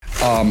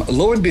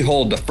Lo and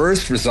behold, the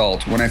first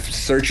result when I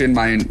search in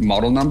my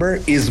model number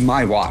is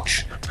my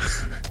watch.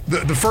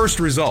 The first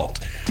result.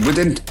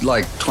 Within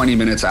like 20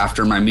 minutes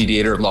after my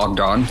mediator logged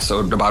on, so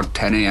about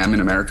 10 a.m.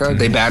 in America,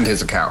 they banned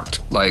his account.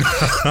 Like,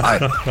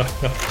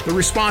 The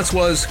response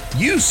was,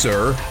 "You,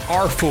 sir,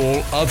 are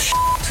full of shit."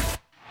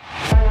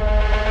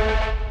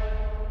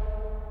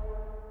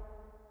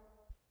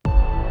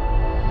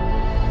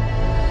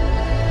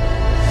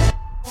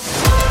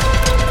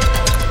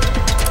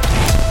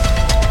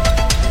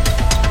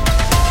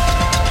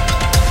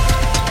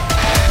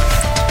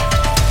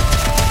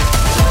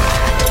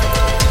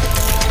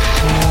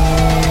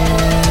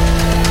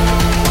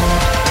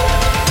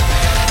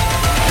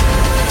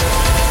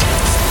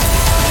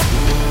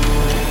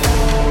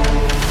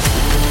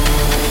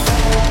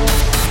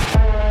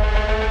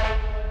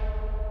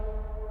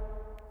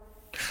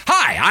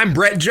 I'm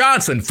Brett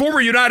Johnson,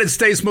 former United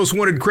States Most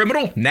Wanted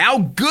criminal, now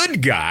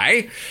good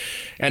guy,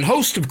 and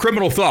host of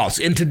Criminal Thoughts.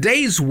 In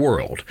today's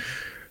world,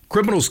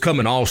 criminals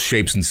come in all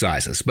shapes and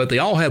sizes, but they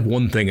all have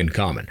one thing in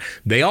common.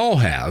 They all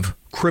have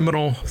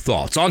criminal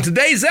thoughts. On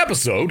today's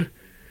episode,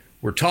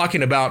 we're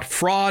talking about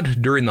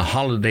fraud during the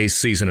holiday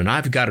season, and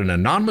I've got an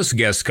anonymous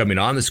guest coming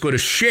on that's going to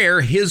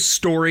share his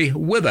story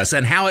with us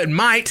and how it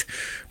might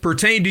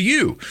pertain to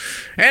you.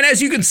 And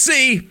as you can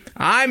see,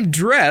 I'm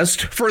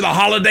dressed for the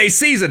holiday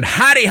season.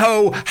 Howdy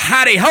ho,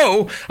 howdy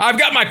ho. I've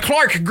got my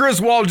Clark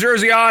Griswold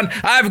jersey on.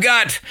 I've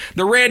got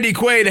the Randy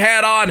Quaid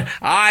hat on.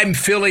 I'm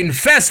feeling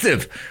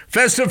festive.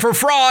 Festive for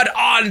fraud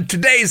on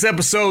today's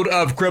episode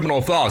of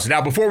Criminal Thoughts.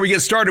 Now, before we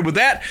get started with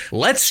that,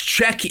 let's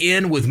check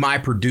in with my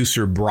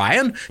producer,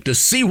 Brian, to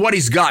see what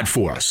he's got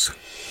for us.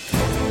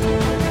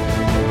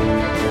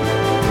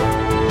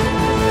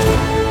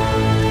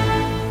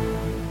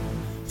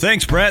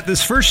 Thanks, Brett.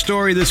 This first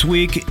story this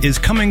week is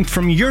coming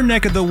from your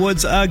neck of the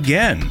woods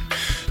again.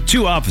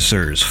 2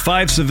 officers,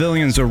 5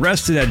 civilians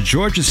arrested at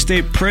Georgia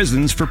state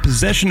prisons for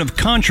possession of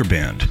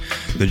contraband.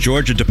 The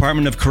Georgia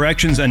Department of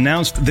Corrections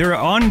announced their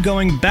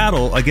ongoing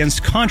battle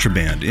against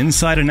contraband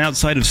inside and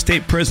outside of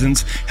state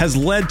prisons has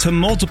led to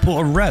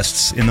multiple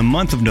arrests in the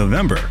month of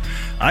November.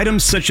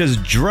 Items such as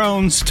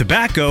drones,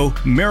 tobacco,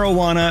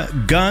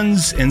 marijuana,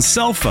 guns, and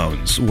cell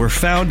phones were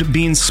found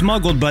being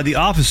smuggled by the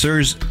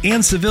officers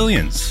and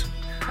civilians.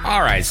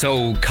 All right,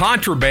 so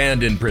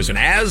contraband in prison.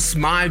 As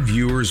my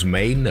viewers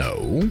may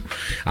know,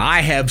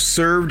 I have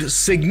served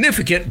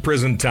significant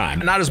prison time.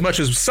 Not as much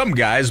as some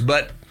guys,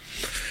 but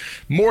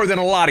more than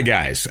a lot of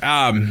guys.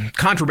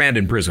 Contraband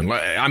in prison.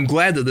 I'm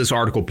glad that this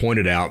article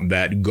pointed out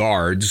that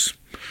guards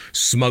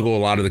smuggle a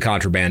lot of the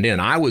contraband in.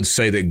 I would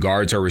say that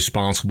guards are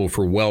responsible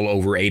for well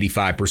over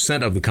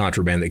 85% of the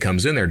contraband that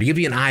comes in there. To give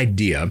you an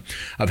idea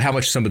of how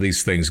much some of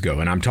these things go,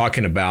 and I'm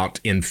talking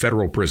about in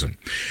federal prison.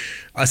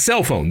 A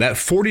cell phone, that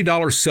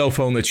 $40 cell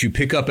phone that you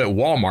pick up at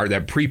Walmart,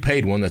 that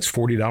prepaid one that's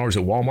 $40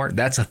 at Walmart,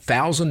 that's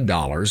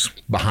 $1,000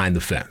 behind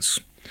the fence.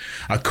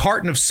 A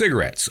carton of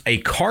cigarettes,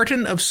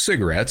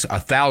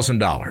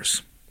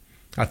 $1,000.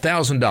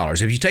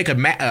 $1,000. If you take a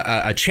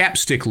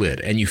chapstick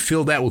lid and you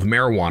fill that with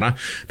marijuana,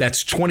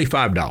 that's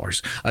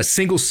 $25. A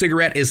single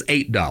cigarette is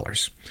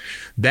 $8.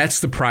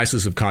 That's the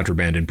prices of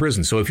contraband in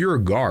prison. So if you're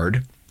a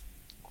guard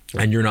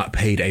and you're not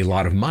paid a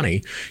lot of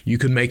money, you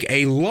can make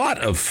a lot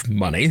of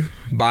money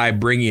by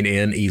bringing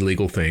in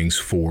illegal things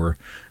for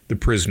the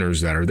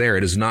prisoners that are there.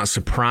 It is not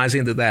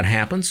surprising that that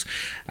happens.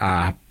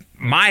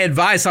 My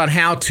advice on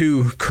how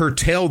to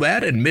curtail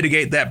that and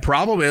mitigate that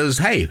problem is,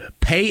 hey,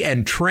 pay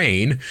and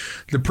train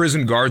the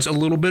prison guards a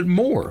little bit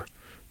more,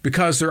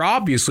 because they're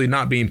obviously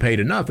not being paid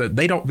enough.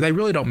 They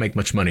really don't make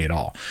much money at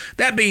all.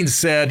 That being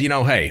said,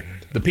 hey,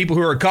 the people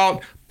who are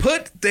caught,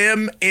 put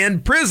them in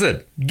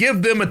prison.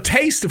 Give them a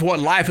taste of what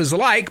life is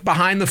like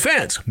behind the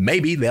fence.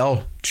 Maybe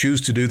they'll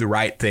choose to do the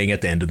right thing at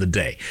the end of the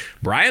day.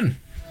 Brian?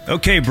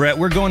 Okay, Brett,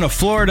 we're going to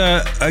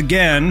Florida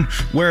again,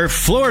 where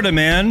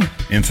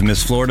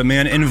infamous Florida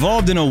man,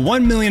 involved in a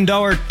 $1 million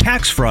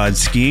tax fraud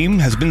scheme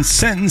has been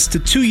sentenced to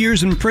 2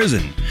 years in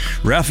prison.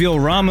 Rafael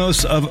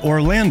Ramos of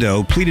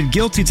Orlando pleaded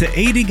guilty to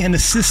aiding and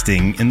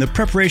assisting in the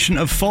preparation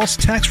of false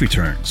tax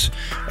returns.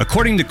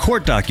 According to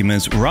court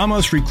documents,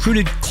 Ramos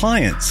recruited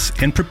clients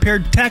and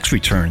prepared tax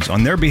returns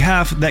on their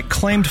behalf that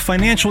claimed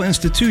financial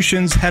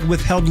institutions had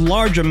withheld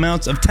large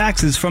amounts of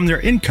taxes from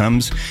their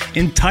incomes,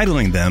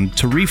 entitling them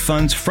to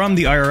refunds from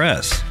the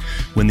IRS.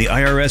 When the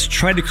IRS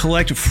tried to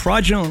collect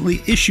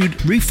fraudulently issued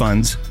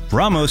refunds,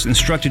 Ramos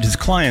instructed his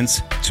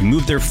clients to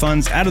move their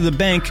funds out of the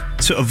bank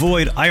to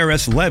avoid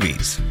IRS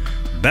levies.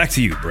 Back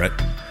to you, Brett.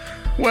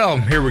 Well,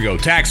 here we go.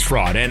 Tax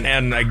fraud.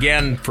 And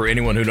again, for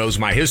anyone who knows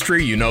my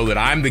history, you know that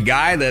I'm the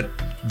guy that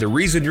the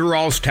reason your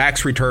all's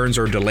tax returns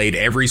are delayed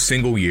every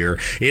single year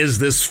is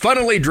this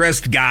funnily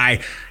dressed guy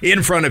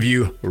in front of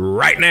you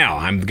right now.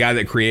 I'm the guy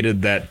that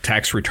created that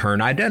tax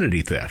return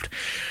identity theft.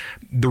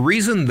 The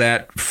reason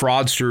that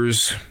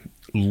fraudsters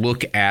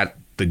look at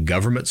the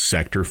government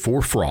sector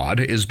for fraud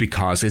is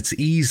because it's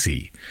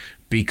easy.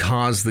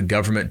 because the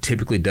government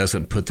typically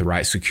doesn't put the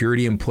right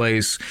security in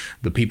place.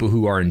 The people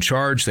who are in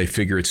charge, they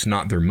figure it's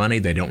not their money.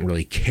 They don't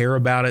really care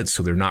about it,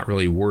 so they're not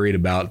really worried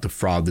about the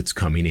fraud that's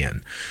coming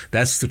in.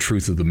 That's the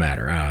truth of the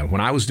matter.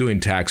 When I was doing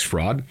tax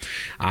fraud,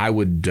 I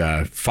would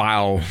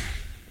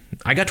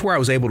I got to where I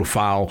was able to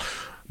file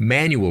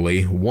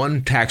manually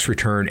one tax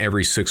return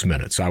every 6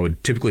 minutes. I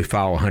would typically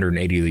file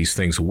 180 of these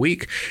things a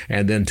week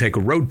and then take a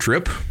road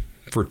trip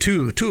for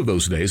two of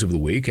those days of the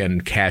week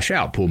and cash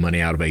out, pull money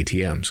out of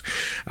ATMs.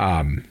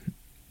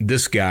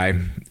 This guy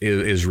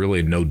is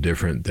really no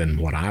different than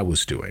what I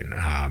was doing.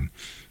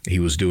 He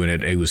was doing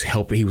it.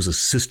 He was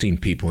assisting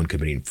people in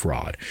committing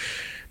fraud.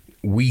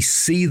 We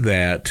see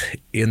that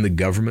in the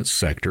government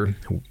sector,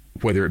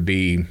 whether it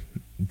be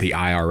the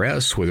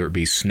IRS, whether it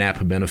be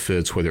SNAP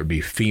benefits, whether it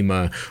be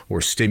FEMA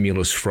or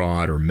stimulus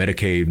fraud or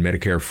Medicaid,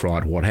 Medicare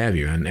fraud, what have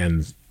you.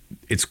 And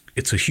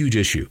it's a huge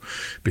issue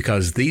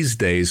because these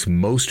days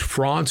most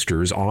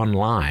fraudsters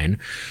online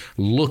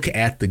look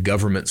at the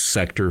government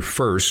sector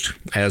first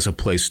as a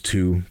place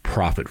to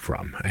profit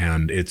from.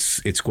 And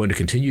it's going to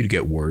continue to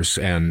get worse.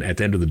 And at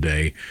the end of the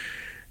day,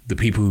 the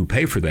people who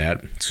pay for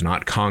that, it's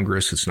not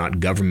Congress, it's not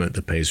government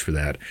that pays for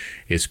that.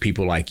 It's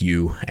people like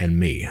you and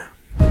me.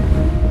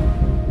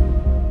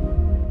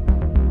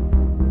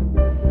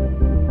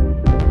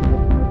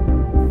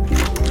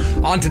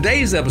 On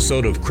today's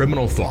episode of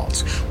Criminal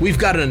Thoughts, we've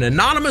got an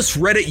anonymous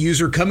Reddit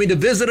user coming to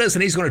visit us,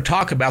 and he's going to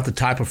talk about the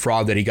type of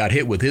fraud that he got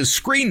hit with. His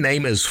screen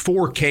name is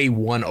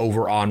 4K1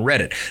 over on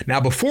Reddit. Now,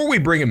 before we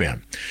bring him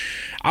in,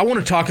 I want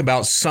to talk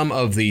about some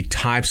of the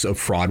types of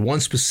fraud, one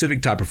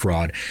specific type of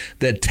fraud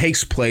that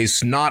takes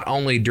place not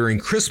only during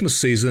Christmas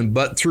season,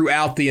 but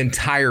throughout the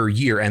entire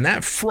year. And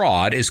that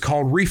fraud is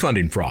called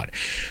refunding fraud.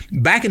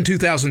 Back in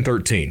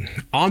 2013,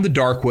 on the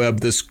dark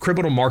web, this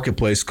criminal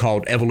marketplace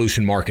called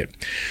Evolution Market,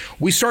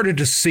 we started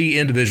to see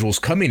individuals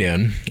coming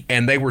in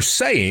and they were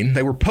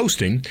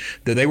posting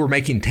that they were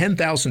making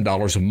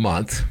 $10,000 a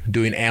month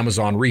doing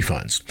Amazon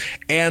refunds.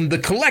 And the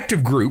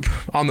collective group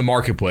on the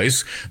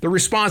marketplace, the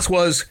response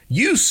was,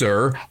 "You,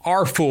 sir,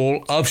 are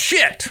full of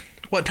shit."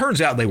 Well, it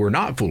turns out they were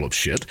not full of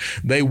shit.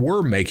 They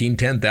were making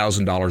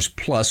 $10,000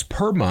 plus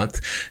per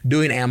month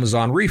doing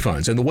Amazon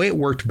refunds. And the way it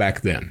worked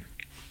back then,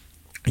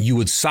 you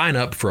would sign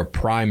up for a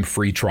Prime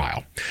free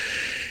trial.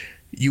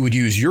 You would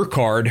use your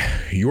card,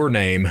 your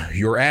name,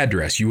 your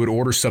address. You would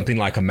order something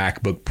like a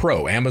MacBook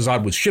Pro.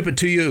 Amazon would ship it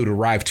to you. It would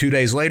arrive 2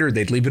 days later.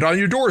 They'd leave it on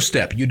your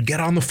doorstep. You'd get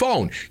on the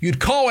phone.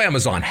 You'd call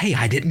Amazon. "Hey,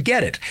 I didn't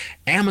get it."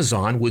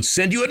 Amazon would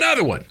send you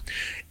another one.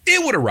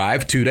 It would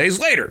arrive 2 days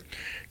later.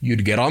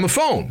 You'd get on the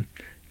phone,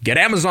 get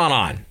Amazon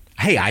on.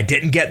 "Hey, I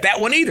didn't get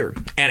that one either."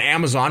 And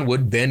Amazon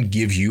would then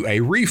give you a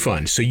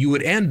refund. So you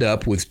would end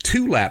up with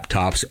 2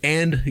 laptops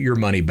and your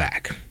money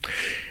back.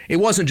 It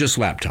wasn't just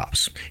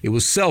laptops. It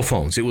was cell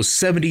phones. It was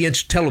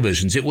 70-inch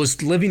televisions. It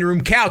was living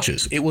room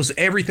couches. It was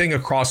everything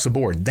across the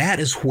board. That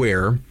is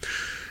where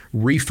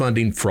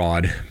refunding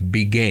fraud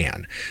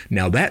began.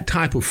 Now, that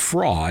type of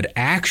fraud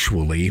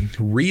actually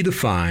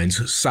redefines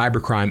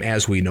cybercrime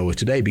as we know it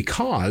today,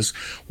 because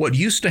what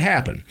used to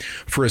happen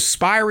for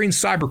aspiring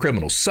cyber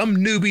criminals, some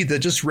newbie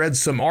that just read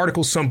some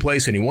article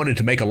someplace and he wanted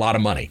to make a lot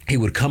of money, he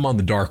would come on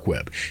the dark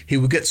web. He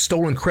would get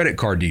stolen credit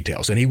card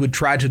details and he would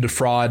try to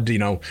defraud,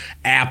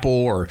 Apple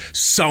or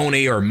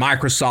Sony or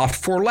Microsoft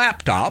for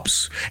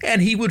laptops,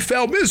 and he would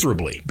fail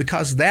miserably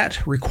because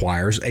that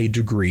requires a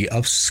degree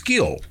of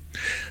skill.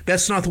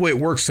 That's not the way it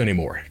works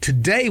anymore.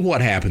 Today, what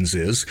happens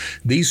is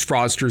these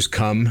fraudsters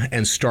come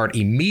and start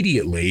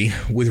immediately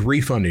with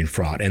refunding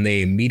fraud, and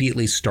they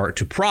immediately start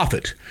to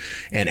profit.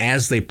 And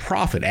as they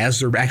profit, as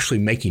they're actually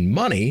making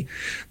money,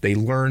 they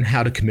learn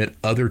how to commit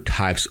other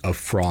types of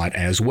fraud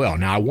as well.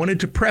 Now, I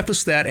wanted to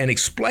preface that and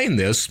explain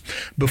this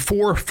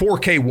before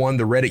 4K1,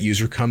 the Reddit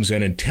user, comes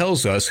in and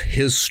tells us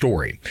his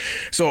story.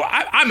 So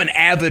I'm an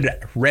avid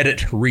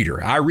Reddit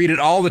reader. I read it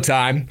all the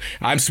time.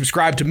 I'm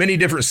subscribed to many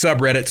different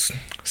subreddits.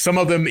 Some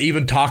of them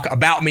even talk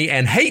about me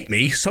and hate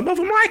me. Some of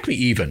them like me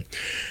even.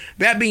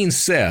 That being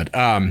said,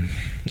 I'm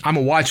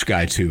a watch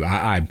guy too.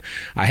 I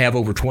have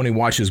over 20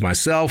 watches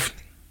myself.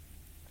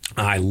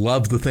 I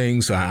love the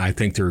things. I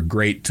think they're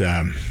great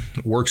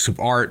works of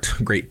art,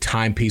 great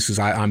timepieces.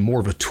 I'm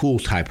more of a tool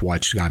type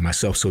watch guy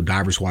myself, so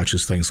divers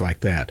watches, things like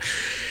that.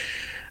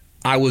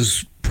 I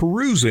was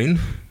perusing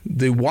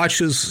the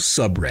watches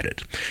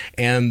subreddit,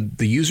 and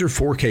the user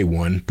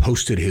 4K1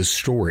 posted his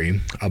story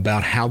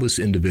about how this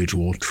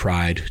individual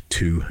tried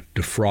to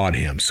defraud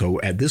him. So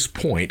at this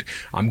point,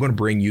 I'm going to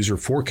bring user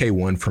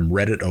 4K1 from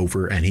Reddit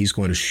over, and he's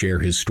going to share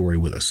his story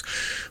with us.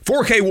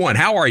 4K1,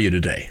 how are you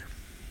today?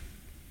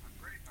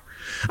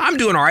 I'm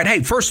doing all right.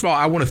 Hey, first of all,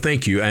 I want to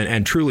thank you,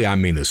 and truly I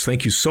mean this.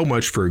 Thank you so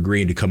much for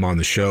agreeing to come on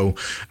the show.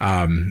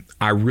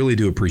 I really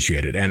do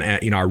appreciate it.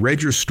 And I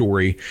read your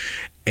story,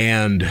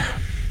 and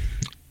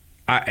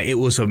it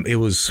was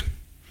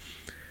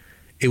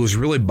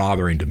really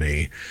bothering to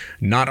me,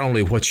 not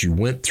only what you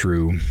went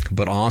through,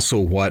 but also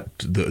what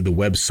the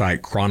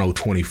website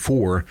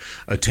Chrono24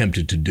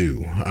 attempted to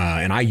do.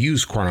 And I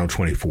use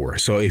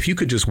Chrono24. So if you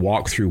could just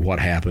walk through what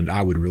happened,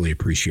 I would really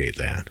appreciate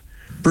that.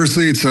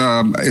 Firstly,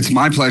 it's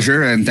my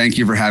pleasure, and thank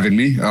you for having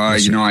me. I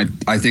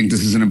think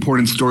this is an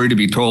important story to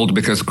be told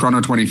because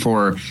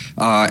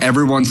Chrono24,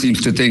 everyone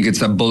seems to think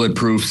it's a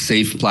bulletproof,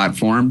 safe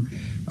platform.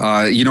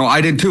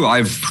 I did too.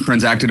 I've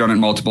transacted on it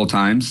multiple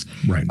times.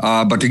 Right.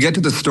 But to get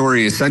to the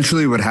story,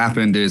 essentially what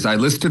happened is I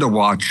listed a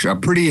watch, a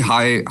pretty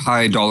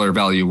high dollar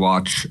value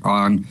watch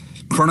on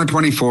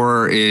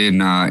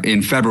Chrono24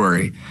 in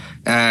February.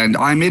 And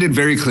I made it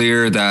very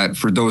clear that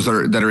for those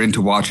that are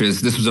into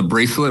watches, this was a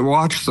bracelet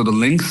watch, so the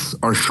links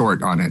are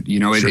short on it.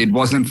 It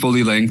wasn't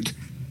fully linked.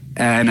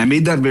 And I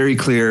made that very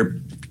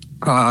clear.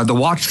 The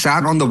watch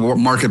sat on the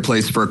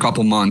marketplace for a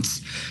couple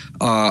months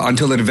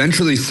until it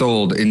eventually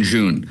sold in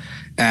June.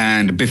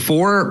 And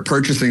before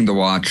purchasing the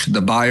watch,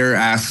 the buyer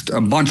asked a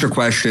bunch of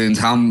questions.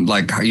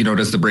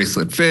 Does the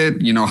bracelet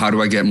fit? How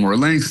do I get more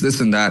links? This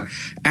and that.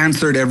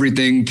 Answered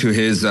everything to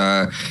his,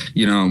 to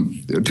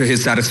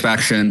his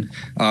satisfaction.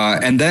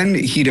 And then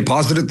he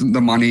deposited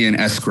the money in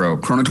escrow.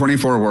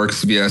 Chrono24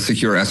 works via a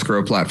secure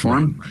escrow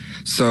platform.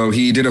 So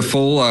he did a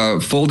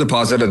full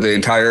deposit of the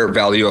entire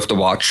value of the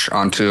watch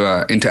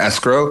into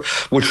escrow,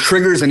 which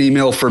triggers an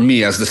email for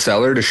me as the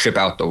seller to ship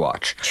out the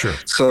watch. Sure.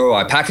 So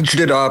I packaged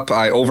it up.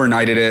 I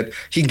overnighted it.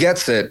 He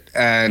gets it.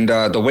 And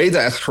the way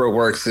the escrow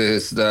works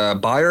is the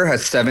buyer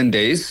has 7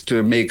 days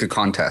to make a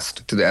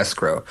contest to the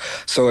escrow.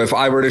 So if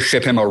I were to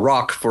ship him a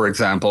rock, for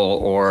example,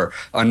 or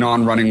a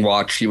non-running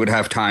watch, he would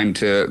have time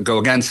to go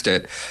against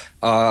it.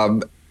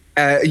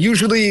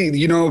 Usually,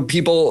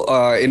 people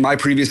in my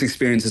previous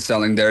experiences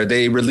selling there,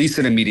 they release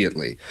it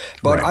immediately.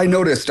 But Right. I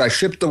noticed I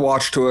shipped the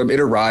watch to him. It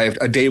arrived.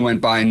 A day went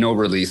by, no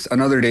release.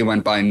 Another day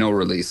went by, no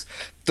release.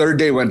 Third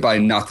day went by,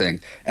 nothing.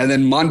 And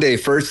then Monday,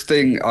 first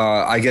thing,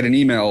 I get an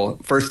email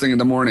first thing in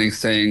the morning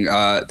saying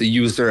the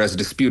user has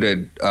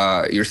disputed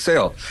your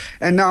sale.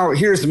 And now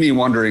here's me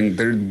wondering,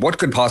 what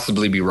could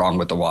possibly be wrong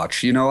with the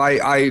watch?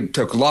 I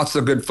took lots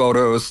of good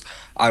photos.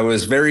 I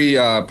was very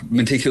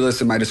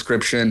meticulous in my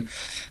description.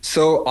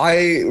 So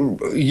I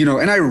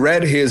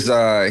read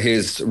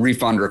his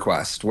refund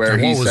request where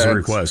he said. What was the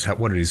request?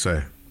 What did he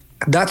say?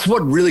 That's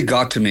what really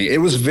got to me. It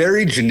was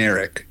very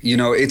generic.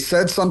 It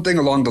said something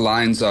along the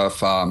lines of,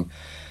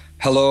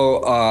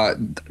 hello,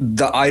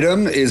 the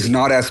item is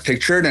not as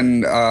pictured,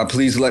 and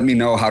please let me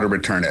know how to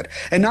return it.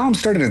 And now I'm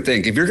starting to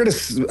think, if you're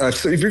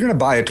gonna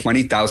buy a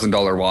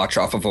 $20,000 watch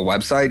off of a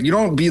website,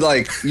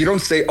 you don't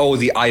say, oh,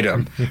 the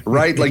item,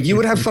 right? Like you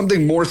would have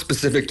something more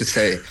specific to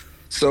say.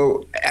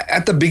 So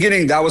at the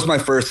beginning, that was my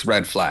first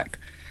red flag.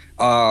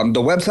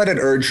 The website had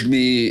urged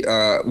me,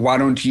 why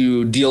don't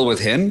you deal with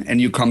him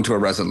and you come to a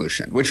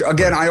resolution, which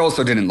again, I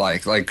also didn't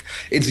like. Like,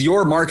 it's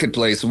your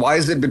marketplace. Why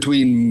is it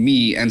between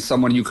me and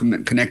someone you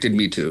connected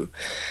me to?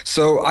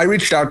 So I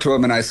reached out to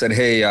him and I said,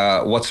 hey,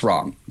 what's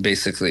wrong,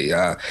 basically?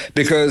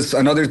 Because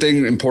another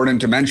thing important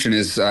to mention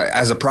is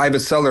as a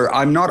private seller,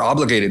 I'm not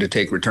obligated to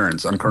take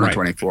returns on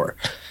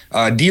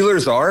Chrono24.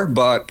 Dealers are,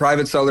 but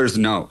private sellers,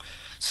 no.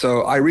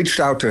 So I reached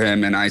out to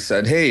him and I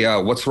said, hey,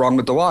 what's wrong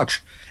with the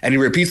watch? And he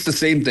repeats the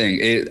same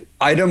thing.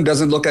 Item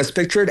doesn't look as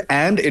pictured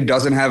and it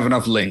doesn't have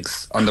enough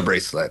links on the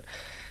bracelet.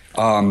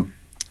 Now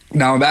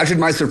imagine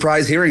my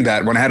surprise hearing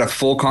that when I had a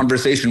full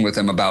conversation with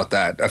him about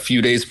that a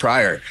few days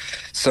prior.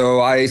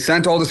 So I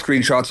sent all the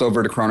screenshots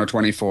over to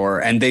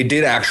Chrono24 and they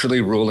did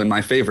actually rule in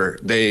my favor.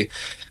 They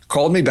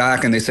called me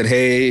back and they said,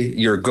 hey,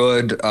 you're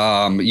good.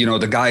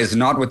 The guy is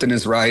not within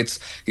his rights.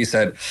 He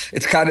said,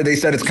 it's kind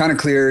of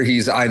clear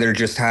he's either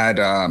just had,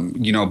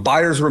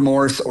 buyer's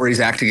remorse or he's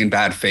acting in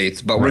bad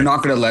faith, but we're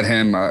not going to let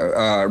him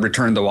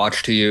return the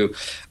watch to you.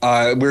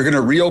 We're going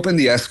to reopen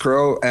the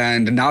escrow.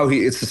 And now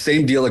it's the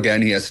same deal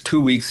again. He has 2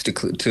 weeks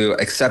to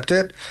accept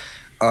it.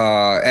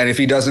 And if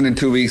he doesn't in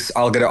 2 weeks,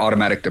 I'll get an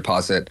automatic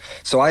deposit.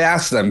 So I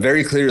asked them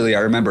very clearly, I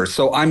remember,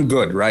 so I'm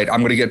good, right?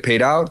 I'm going to get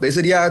paid out. They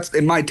said, yeah,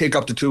 it might take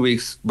up to 2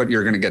 weeks, but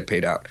you're going to get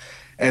paid out.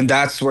 And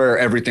that's where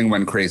everything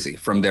went crazy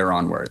from there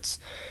onwards.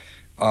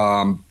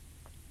 So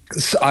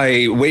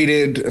I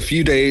waited a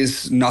few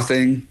days,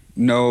 nothing.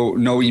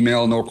 No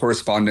email, no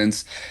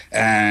correspondence.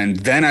 And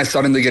then I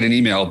suddenly get an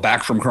email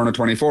back from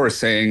Chrono24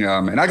 saying,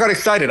 and I got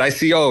excited. I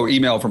see,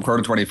 email from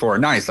Chrono24.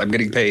 Nice, I'm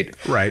getting paid.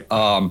 Right.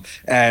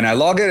 And I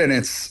log it and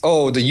it's,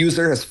 the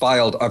user has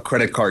filed a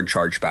credit card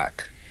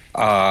chargeback.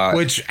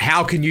 Which,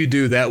 how can you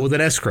do that with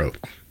an escrow?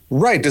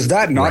 Right. Does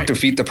that not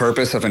defeat the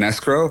purpose of an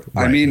escrow?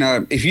 Right. I mean,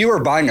 if you were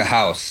buying a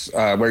house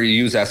where you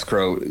use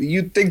escrow,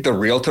 you'd think the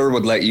realtor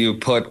would let you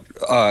put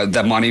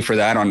the money for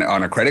that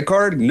on a credit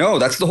card? No,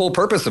 that's the whole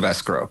purpose of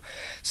escrow.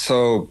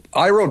 So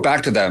I wrote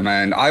back to them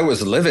and I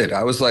was livid.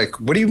 I was like,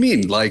 what do you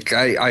mean? Like,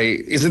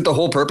 isn't the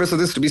whole purpose of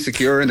this to be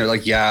secure? And they're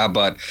like, yeah,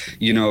 but,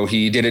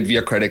 he did it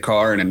via credit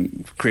card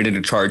and created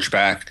a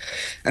chargeback.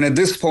 And at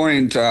this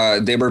point,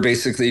 they were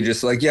basically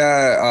just like,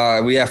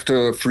 yeah, we have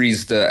to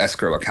freeze the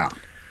escrow account.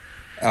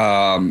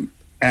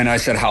 And I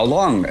said, how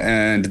long?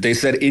 And they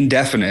said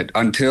indefinite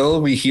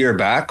until we hear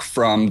back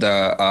from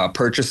the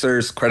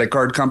purchaser's credit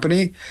card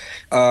company.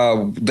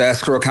 The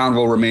escrow account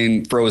will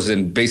remain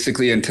frozen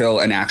basically until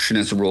an action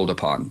is ruled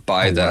upon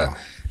by the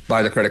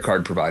credit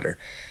card provider.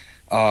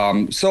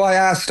 So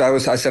I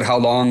said, how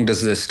long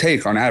does this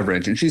take on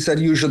average? And she said,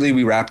 usually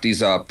we wrap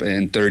these up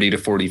in 30 to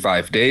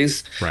 45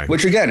 days, Right.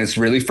 which again, is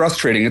really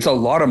frustrating. It's a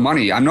lot of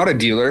money. I'm not a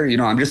dealer.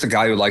 I'm just a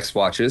guy who likes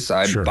watches.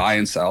 I Sure. buy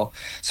and sell.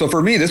 So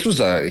for me, this was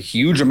a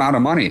huge amount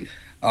of money.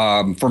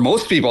 For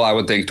most people, I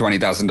would think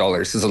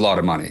 $20,000 is a lot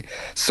of money.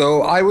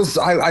 So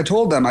I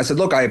told them, I said,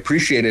 look, I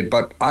appreciate it,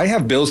 but I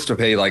have bills to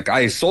pay. Like,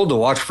 I sold the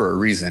watch for a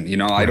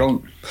reason, I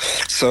don't.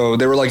 So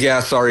they were like, yeah,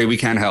 sorry, we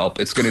can't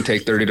help. It's going to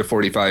take 30 to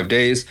 45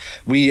 days.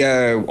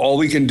 All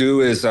we can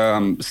do is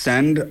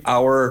send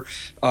our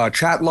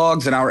chat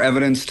logs and our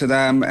evidence to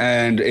them,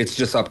 and it's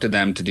just up to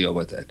them to deal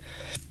with it.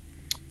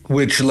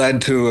 Which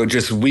led to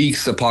just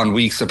weeks upon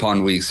weeks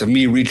upon weeks of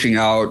me reaching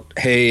out.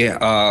 Hey,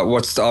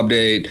 what's the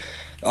update?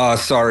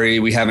 Sorry,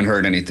 we haven't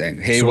heard anything.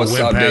 Hey, So what's it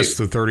the went update? past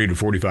the 30 to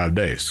 45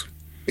 days.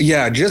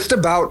 Yeah, just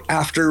about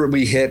after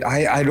we hit,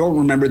 I don't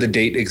remember the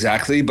date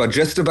exactly, but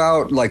just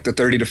about like the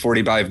 30 to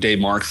 45 day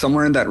mark,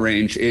 somewhere in that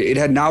range. It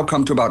had now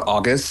come to about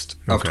August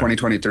of Okay.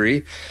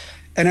 2023.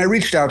 And I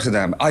reached out to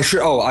them. I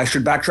should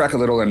backtrack a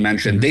little and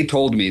mention, they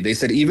told me, they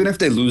said, even if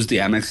they lose the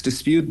Amex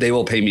dispute, they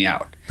will pay me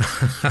out.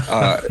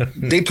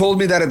 They told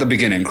me that at the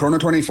beginning.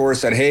 Chrono24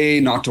 said, hey,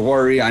 not to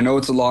worry. I know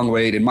it's a long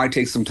wait. It might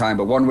take some time,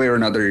 but one way or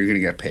another, you're going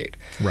to get paid.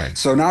 Right.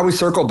 So now we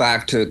circle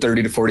back to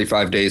 30 to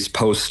 45 days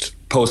post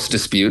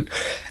dispute.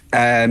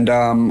 And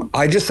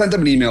I just sent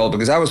them an email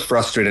because I was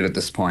frustrated at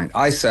this point.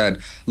 I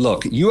said,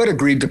 look, you had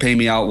agreed to pay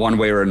me out one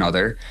way or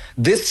another.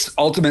 This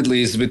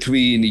ultimately is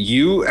between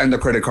you and the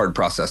credit card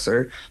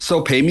processor.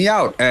 So pay me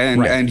out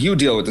Right. and you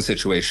deal with the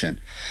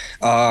situation.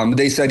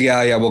 They said,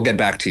 yeah, we'll get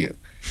back to you.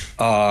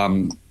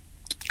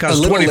 Because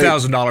A little late.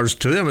 $20,000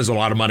 to them is a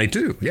lot of money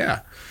too.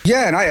 Yeah.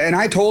 Yeah, and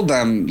I told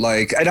them,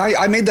 like, and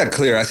I made that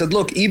clear. I said,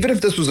 look, even if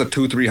this was a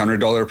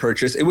 $200-300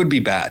 purchase, it would be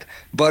bad.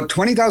 But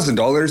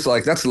 $20,000,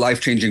 like, that's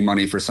life-changing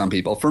money for some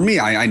people. For me,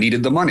 I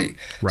needed the money.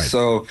 Right.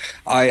 So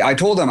I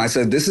told them, I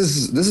said, this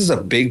is a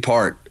big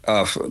part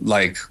of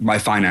like my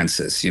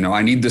finances.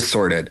 I need this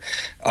sorted.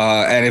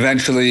 And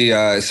eventually,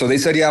 so they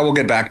said, yeah, we'll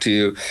get back to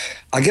you.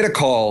 I get a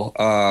call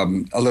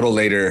a little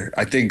later.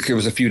 I think it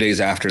was a few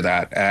days after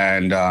that,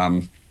 and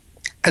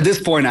at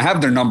this point, I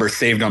have their number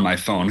saved on my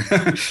phone.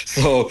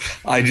 So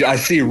I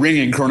see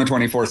ringing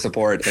Chrono24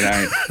 support,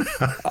 and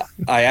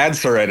I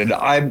answer it, and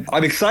I'm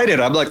excited.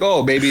 I'm like,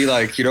 oh, maybe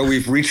like,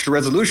 we've reached a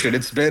resolution.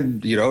 It's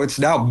been, it's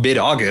now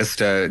mid-August.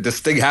 This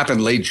thing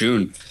happened late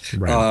June.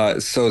 Right.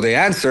 So they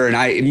answer, and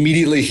I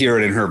immediately hear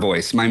it in her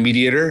voice. My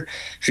mediator,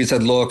 she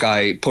said, look,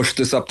 I pushed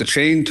this up the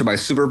chain to my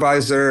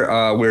supervisor.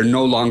 We're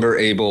no longer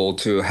able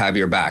to have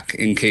your back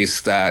in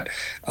case in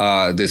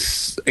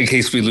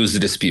case we lose the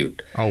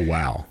dispute. Oh,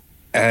 wow.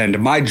 And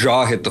my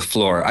jaw hit the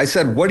floor. I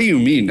said, what do you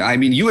mean? I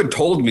mean, you had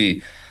told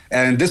me,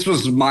 and this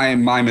was my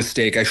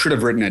mistake. I should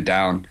have written it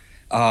down.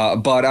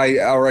 But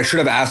I should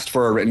have asked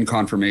for a written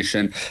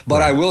confirmation. But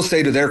Right. I will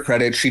say, to their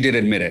credit, she did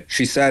admit it.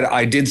 She said,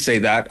 I did say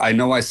that. I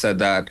know I said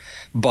that.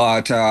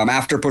 But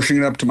after pushing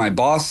it up to my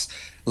boss,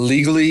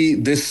 legally,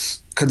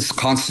 this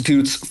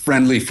constitutes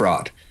friendly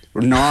fraud,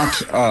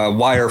 not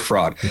wire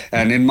fraud.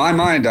 And in my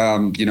mind,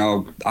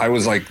 I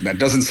was like, that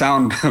doesn't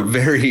sound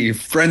very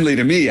friendly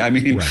to me. I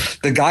mean, Right.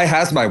 the guy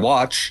has my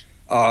watch.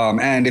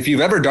 And if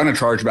you've ever done a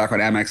chargeback on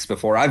Amex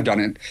before, I've done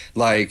it.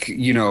 Like,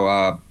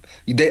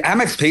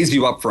 Amex pays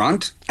you up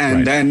front, and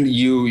Right. then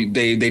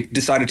they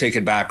decide to take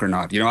it back or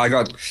not. I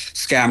got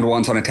scammed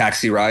once on a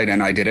taxi ride,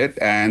 and I did it,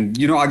 and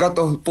I got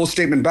the full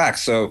statement back.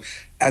 So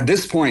at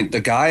this point,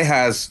 the guy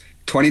has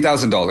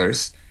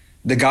 $20,000.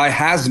 The guy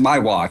has my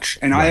watch,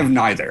 and I have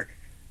neither.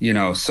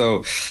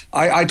 So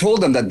I told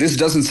them that this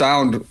doesn't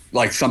sound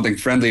like something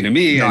friendly to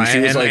me, No, and she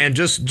was like, and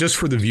just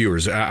for the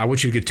viewers, I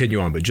want you to continue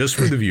on, but just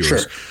for the viewers, Sure.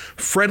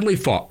 friendly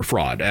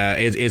fraud.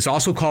 It's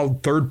also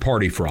called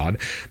third-party fraud.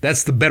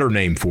 That's the better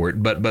name for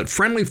it. But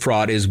friendly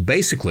fraud is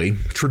basically,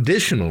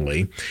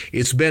 traditionally,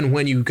 it's been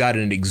when you've got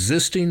an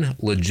existing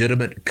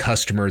legitimate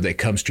customer that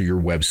comes to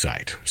your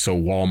website. So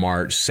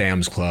Walmart,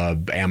 Sam's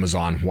Club,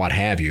 Amazon, what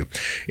have you.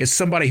 It's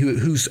somebody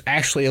who's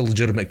actually a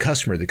legitimate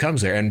customer that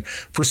comes there, and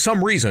for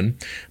some reason,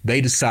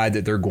 they decide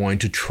that they're going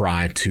to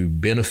try to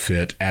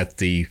benefit at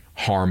the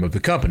harm of the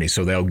company.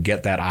 So they'll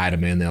get that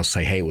item in, they'll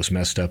say, hey, it was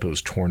messed up, it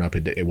was torn up,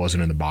 it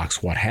wasn't in the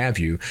box, what have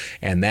you.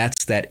 And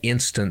that's that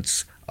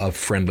instance of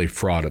friendly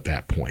fraud at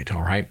that point,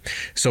 all right?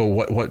 So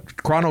what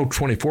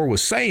Chrono24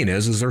 was saying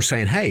is they're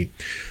saying, hey,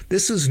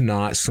 this is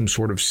not some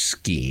sort of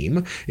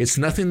scheme. It's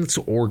nothing that's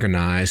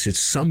organized. It's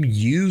some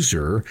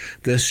user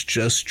that's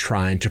just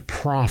trying to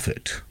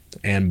profit.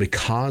 And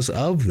because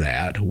of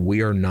that,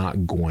 we are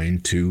not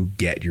going to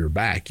get your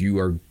back. You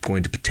are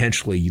going to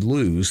potentially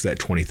lose that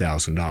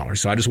 $20,000.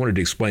 So I just wanted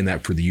to explain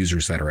that for the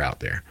users that are out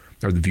there,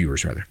 or the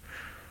viewers rather.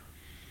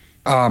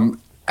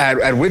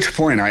 At which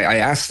point I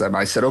asked them,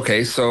 I said,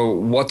 okay, so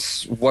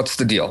what's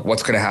the deal?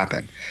 What's going to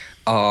happen?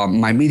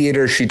 My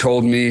mediator, she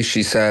told me,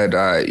 she said,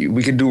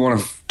 we could do one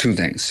of two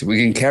things. We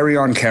can carry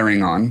on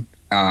carrying on,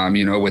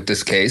 with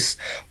this case,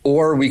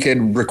 or we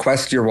could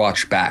request your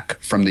watch back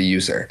from the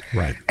user.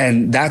 Right.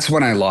 And that's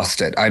when I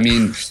lost it. I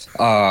mean,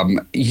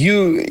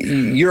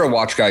 you're a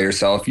watch guy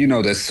yourself. You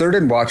know this.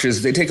 Certain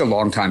watches, they take a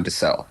long time to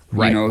sell.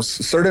 Right. You know,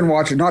 certain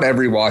watches, not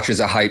every watch is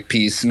a hype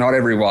piece. Not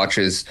every watch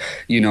is,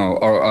 a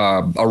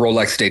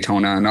Rolex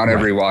Daytona. Not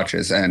every watch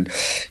is. And,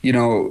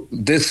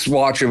 this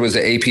watch, it was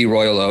an AP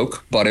Royal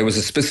Oak, but it was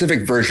a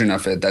specific version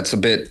of it that's a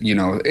bit,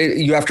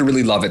 you have to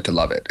really love it to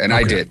love it. And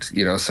I did,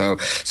 so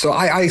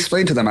I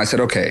explained to them, I said,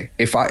 okay,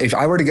 if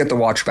I were to get the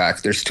watch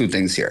back, there's two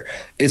things here.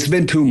 It's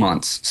been 2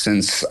 months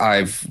since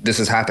this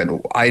has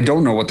happened. I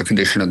don't know what the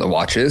condition of the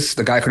watch is.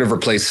 The guy could have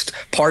replaced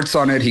parts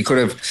on it. He could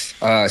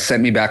have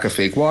sent me back a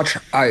fake watch.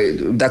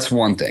 That's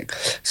one thing.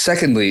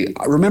 Secondly,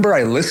 remember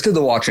I listed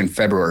the watch in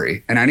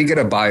February and I didn't get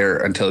a buyer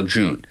until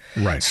June.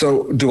 Right.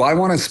 So do I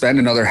want to spend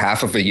another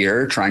half of a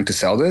year trying to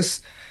sell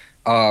this?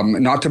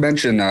 Not to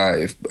mention,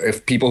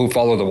 if people who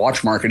follow the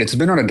watch market, it's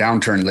been on a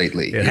downturn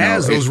lately. It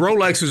has. Those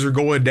Rolexes are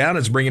going down.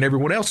 It's bringing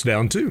everyone else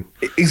down too.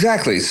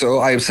 Exactly. So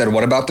I said,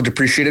 what about the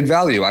depreciated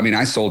value? I mean,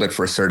 I sold it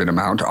for a certain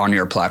amount on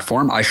your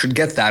platform. I should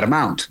get that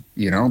amount,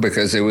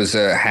 because it was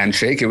a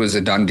handshake. It was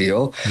a done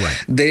deal.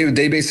 Right.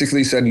 They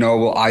basically said, no,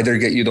 we'll either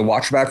get you the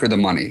watch back or the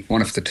money,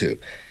 one of the two.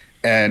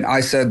 And I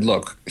said,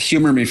 look,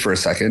 humor me for a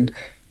second.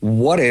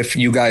 What if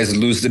you guys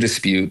lose the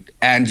dispute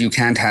and you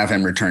can't have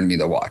him return me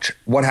the watch?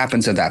 What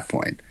happens at that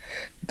point?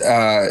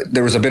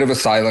 There was a bit of a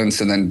silence,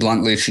 and then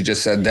bluntly she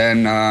just said,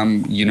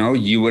 then,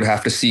 you would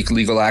have to seek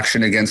legal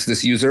action against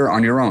this user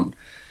on your own.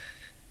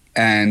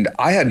 And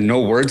I had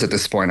no words at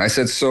this point. I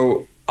said,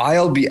 so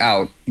I'll be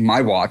out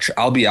my watch,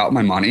 I'll be out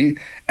my money,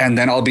 and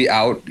then I'll be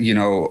out,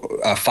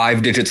 a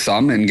 5-digit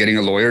sum and getting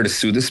a lawyer to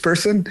sue this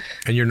person.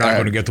 And you're not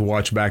going to get the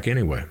watch back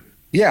anyway.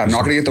 Yeah, I'm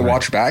not going to get the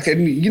watch back.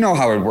 And you know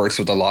how it works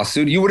with a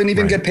lawsuit. You wouldn't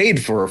even get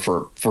paid for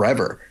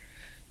forever.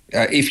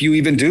 If you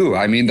even do.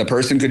 I mean, the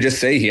person could just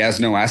say he has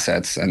no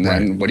assets. And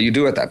then what do you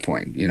do at that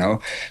point,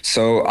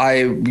 So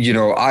I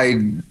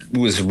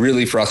was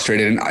really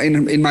frustrated.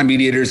 And in my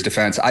mediator's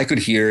defense, I could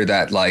hear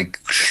that,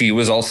 she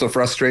was also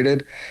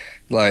frustrated.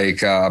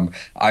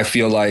 I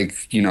feel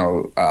like,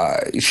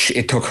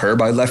 it took her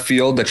by left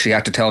field that she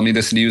had to tell me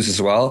this news as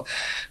well.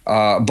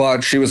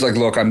 But she was like,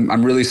 look,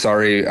 I'm really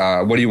sorry.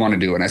 What do you want to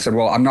do? And I said,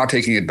 well, I'm not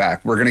taking it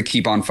back. We're going to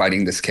keep on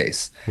fighting this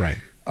case. Right.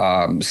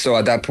 So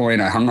at that point,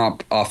 I hung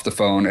up off the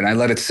phone and I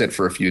let it sit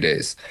for a few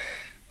days.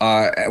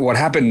 What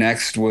happened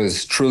next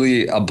was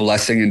truly a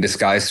blessing in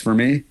disguise for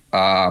me.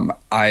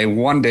 I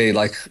one day,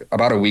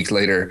 about a week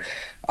later,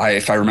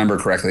 if I remember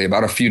correctly,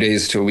 about a few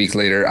days to a week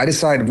later, I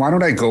decided, why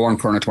don't I go on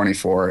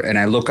Chrono24 and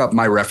I look up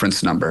my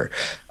reference number.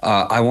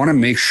 I want to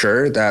make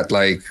sure that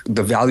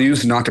the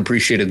value's not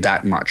depreciated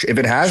that much. If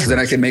it has, then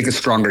I can make a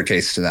stronger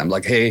case to them.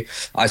 Hey,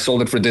 I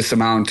sold it for this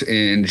amount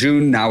in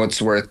June. Now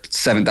it's worth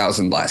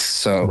 7,000 less.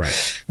 So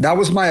that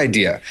was my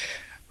idea.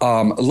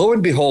 Lo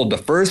and behold, the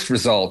first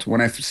result when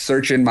I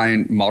search in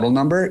my model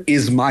number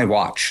is my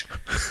watch.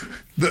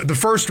 The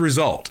first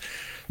result.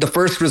 The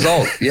first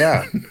result,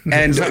 yeah.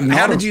 And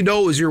how did you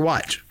know it was your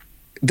watch?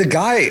 The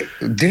guy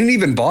didn't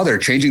even bother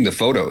changing the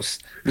photos.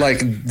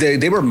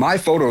 They were my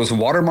photos,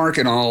 watermark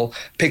and all,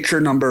 picture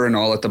number and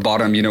all at the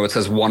bottom. It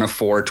says 1 of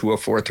 4, 2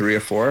 of 4, 3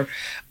 of 4.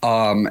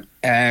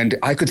 And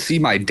I could see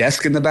my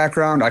desk in the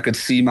background. I could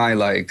see my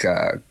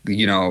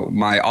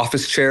my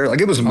office chair.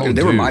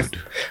 They were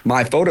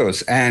my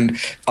photos. And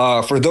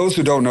for those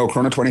who don't know,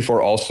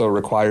 Chrono24 also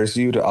requires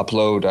you to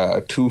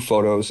upload 2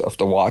 photos of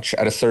the watch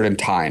at a certain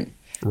time.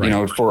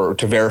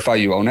 To verify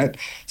you own it.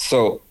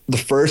 So the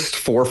first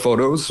 4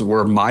 photos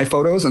were my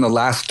photos, and the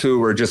last 2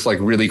 were just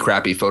really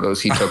crappy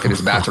photos he took in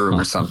his bathroom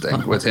or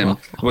something with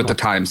the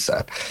time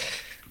set.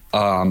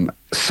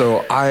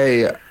 So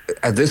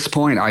at this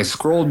point, I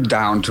scrolled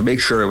down to make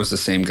sure it was the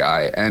same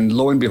guy, and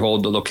lo and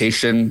behold, the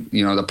location,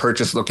 the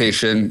purchase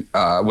location,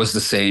 was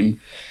the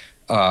same.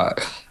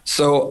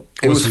 So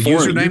it was the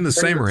username the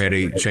same, or had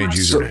he changed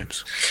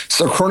usernames?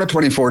 So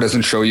Chrono24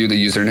 doesn't show you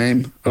the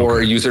username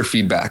or user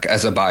feedback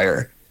as a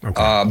buyer,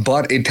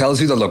 but it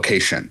tells you the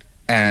location,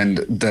 and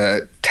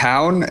the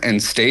town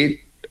and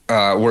state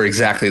were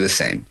exactly the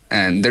same.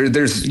 And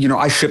there's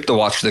I shipped the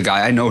watch to the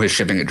guy. I know his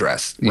shipping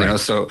address.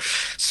 So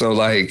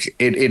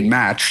it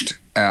matched.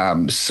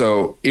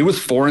 So it was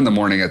 4 a.m.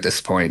 at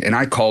this point, and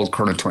I called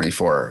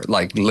Chrono24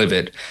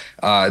 livid.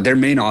 Their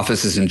main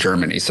office is in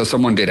Germany, so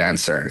someone did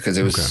answer because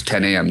it was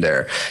 10 a.m.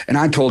 there, and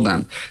I told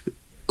them,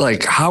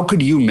 how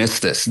could you miss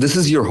this? This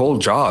is your whole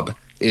job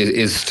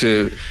is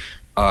to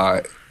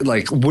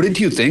wouldn't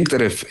you think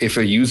that if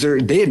a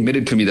user, they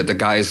admitted to me that the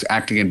guy is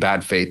acting in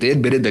bad faith, they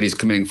admitted that he's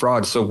committing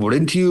fraud, so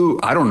wouldn't you,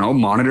 I don't know,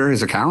 monitor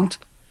his account?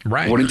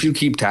 Right. Wouldn't you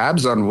keep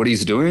tabs on what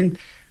he's doing?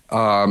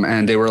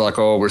 And they were like,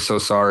 oh, we're so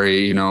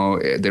sorry.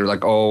 They were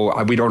like,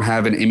 oh, we don't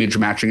have an image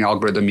matching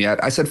algorithm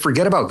yet. I said,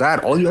 forget about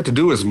that. All you have to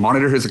do is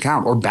monitor his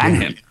account or ban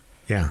him.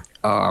 Yeah.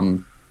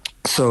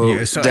 So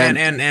Yeah, so then,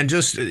 and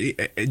just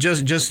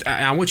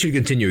I want you to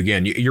continue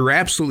again. You're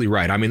absolutely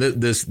right. I mean,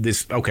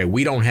 this okay,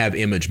 we don't have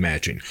image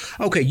matching.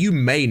 Okay, you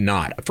may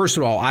not. First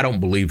of all, I don't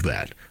believe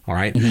that. All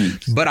right.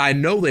 But I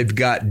know they've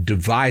got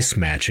device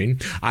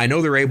matching. I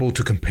know they're able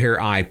to compare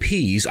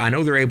IPs. I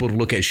know they're able to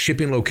look at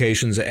shipping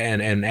locations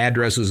and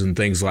addresses and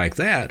things like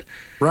that.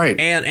 right.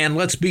 And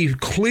let's be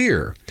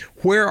clear,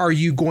 where are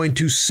you going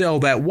to sell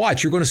that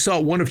watch? You're going to sell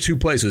it one of two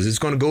places. It's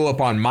going to go up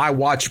on My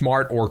Watch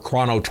Mart or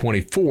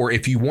Chrono24.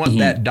 If you want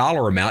that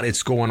dollar amount,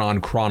 it's going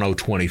on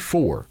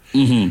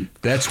Chrono24.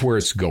 That's where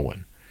it's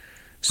going.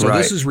 So Right.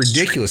 this is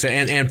ridiculous.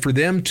 And for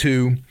them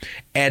to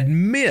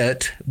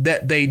admit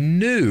that they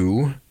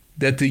knew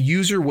that the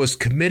user was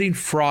committing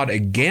fraud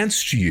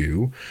against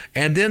you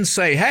and then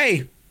say,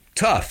 hey,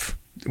 tough,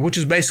 which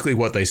is basically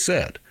what they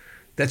said.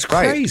 That's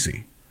Right.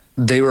 crazy.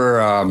 They were,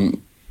 and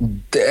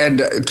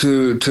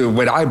to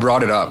when I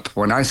brought it up,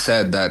 when I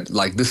said that,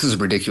 like, this is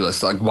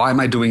ridiculous, like, why am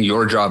I doing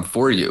your job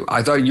for you?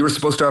 I thought you were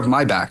supposed to have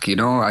my back,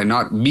 I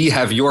not me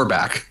have your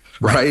back.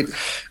 Right.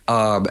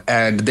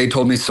 And they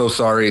told me, so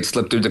sorry, it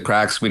slipped through the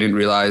cracks. We didn't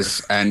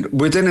realize. And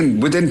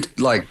within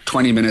like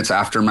 20 minutes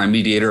after my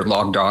mediator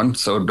logged on,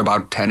 so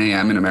about 10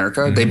 a.m. in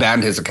America, they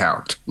banned his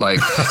account.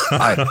 Like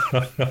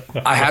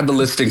I had the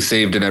listing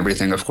saved and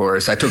everything, of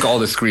course. I took all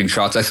the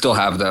screenshots. I still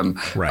have them.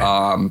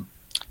 Right.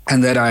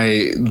 And then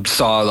I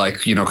saw,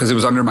 like, because it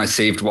was under my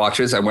saved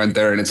watches. I went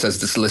there and it says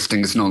this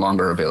listing is no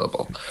longer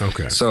available.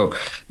 Okay. So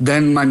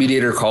then my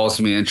mediator calls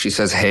me and she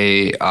says,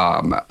 hey,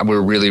 we're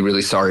really,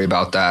 really sorry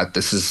about that.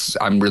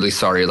 I'm really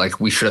sorry.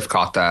 Like, we should have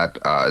caught that,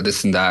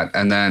 this and that.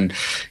 And then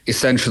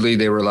essentially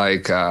they were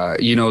like,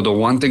 the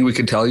one thing we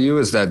could tell you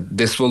is that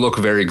this will look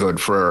very good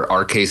for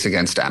our case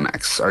against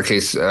Amex, our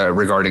case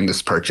regarding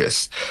this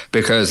purchase.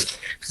 Because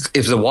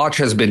if the watch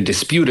has been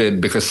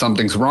disputed because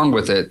something's wrong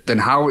with it, then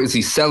how is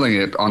he selling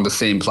it on the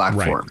same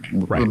platform?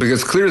 Right.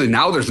 Because clearly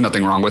now there's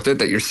nothing wrong with it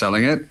that you're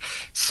selling it.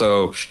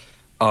 So,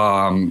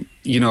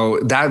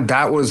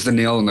 that was the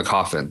nail in the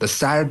coffin. The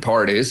sad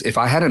part is, if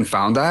I hadn't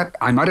found that,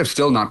 I might have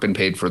still not been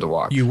paid for the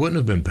watch. You wouldn't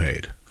have been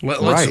paid.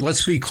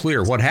 Let's be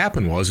clear. What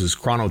happened is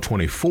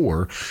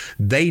Chrono24,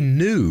 they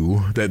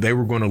knew that they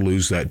were going to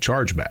lose that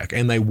chargeback,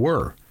 and they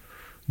were.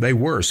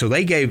 So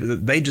they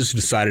just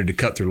decided to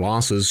cut their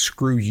losses,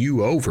 screw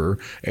you over,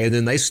 and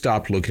then they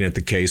stopped looking at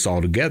the case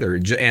altogether.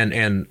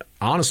 And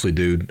honestly,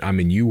 dude, I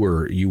mean, you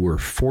were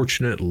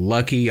fortunate,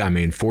 lucky. I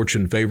mean,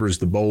 fortune favors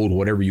the bold,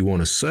 whatever you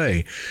want to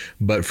say.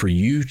 But for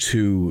you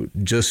to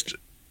just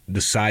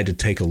decide to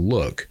take a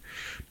look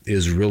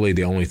is really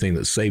the only thing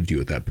that saved you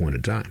at that point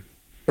in time.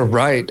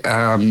 Right.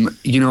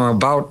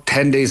 About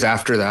 10 days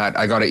after that,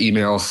 I got an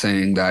email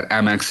saying that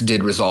Amex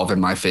did resolve in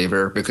my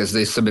favor because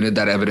they submitted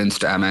that evidence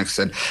to Amex.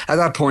 And at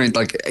that point,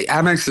 like,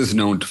 Amex is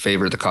known to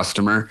favor the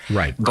customer.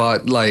 Right.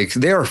 But, like,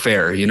 they are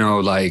fair,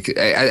 like,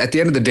 at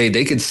the end of the day,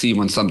 they can see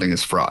when something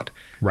is fraud.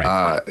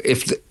 Right.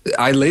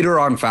 I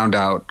later on found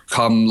out,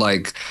 come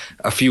like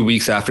a few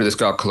weeks after this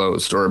got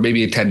closed, or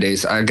maybe 10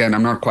 days, again,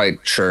 I'm not quite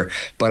sure,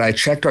 but I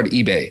checked on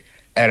eBay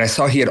and I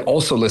saw he had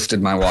also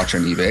listed my watch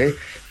on eBay.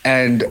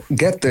 And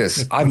get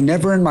this, I've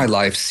never in my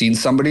life seen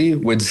somebody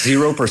with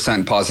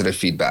 0% positive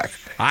feedback.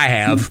 I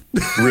have.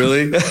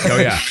 Really? Oh,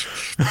 yeah.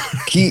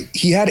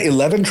 He had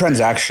 11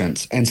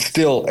 transactions and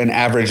still an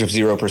average of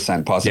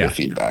 0% positive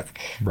feedback.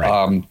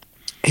 Right.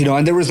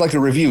 And there was like a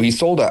review. He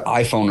sold an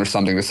iPhone or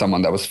something to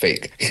someone that was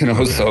fake,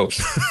 so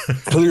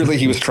clearly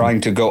he was trying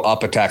to go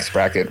up a tax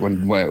bracket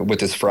with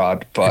his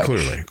fraud. But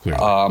clearly.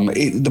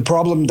 The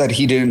problem that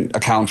he didn't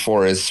account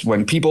for is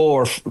when people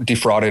are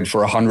defrauded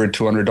for $100,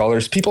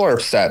 $200, people are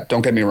upset.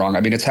 Don't get me wrong.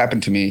 I mean, it's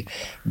happened to me,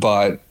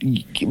 but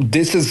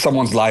this is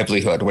someone's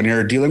livelihood. When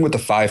you're dealing with a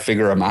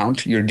 5-figure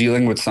amount, you're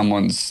dealing with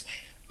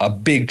a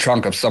big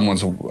chunk of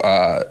someone's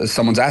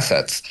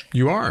assets.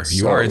 You are.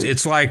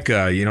 It's like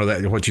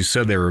that what you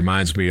said there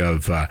reminds me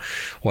of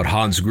what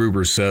Hans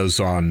Gruber says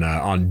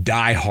on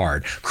Die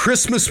Hard,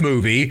 Christmas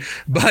movie,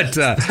 but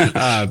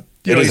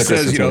he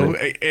says,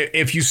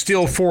 if you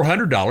steal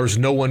 $400,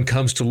 no one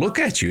comes to look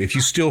at you. If you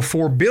steal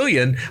 $4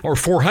 billion or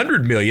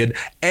 $400 million,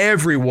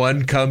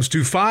 everyone comes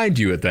to find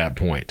you at that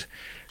point.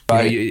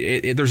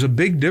 Right. There's a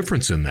big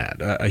difference in that,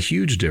 a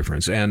huge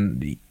difference.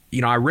 And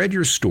I read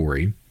your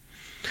story.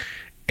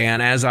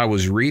 And as I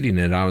was reading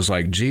it, I was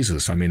like,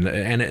 Jesus, I mean,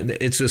 and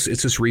it's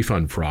this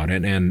refund fraud.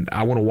 And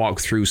I want to walk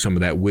through some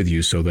of that with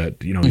you so that,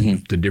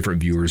 the different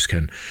viewers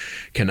can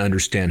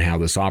understand how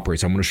this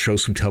operates. I'm going to show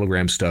some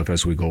Telegram stuff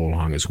as we go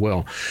along as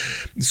well.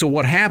 So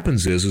what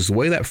happens is the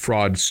way that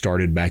fraud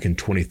started back in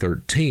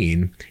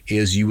 2013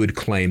 is you would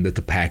claim that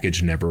the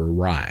package never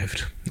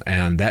arrived.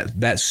 And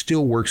that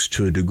still works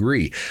to a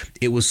degree.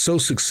 It was so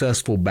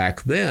successful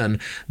back then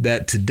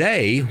that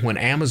today, when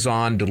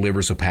Amazon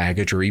delivers a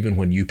package or even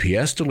when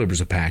UPS delivers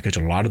a package,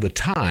 a lot of the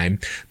time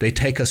they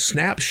take a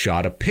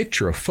snapshot, a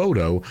picture, a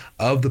photo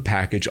of the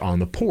package on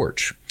the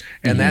porch.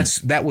 And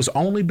that was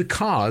only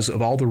because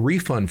of all the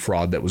refund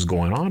fraud that was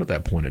going on at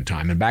that point in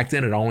time. And back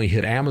then it only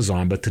hit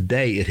Amazon, but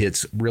today it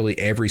hits really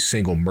every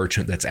single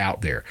merchant that's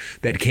out there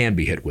that can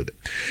be hit with it.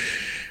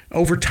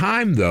 Over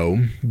time,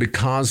 though,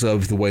 because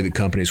of the way that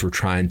companies were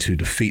trying to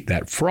defeat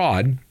that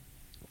fraud,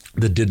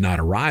 the did not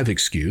arrive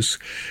excuse,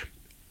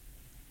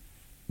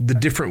 the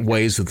different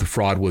ways that the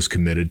fraud was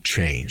committed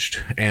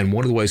changed. And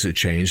one of the ways it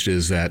changed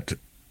is that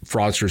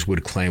fraudsters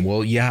would claim,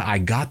 well, yeah, I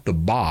got the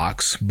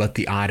box, but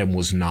the item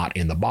was not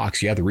in the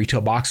box. Yeah, the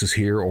retail box is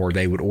here, or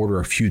they would order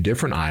a few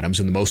different items,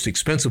 and the most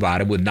expensive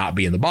item would not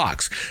be in the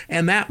box.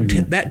 And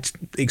that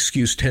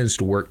excuse tends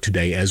to work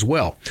today as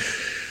well.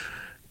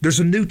 There's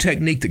a new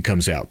technique that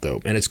comes out,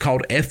 though, and it's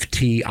called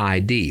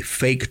FTID,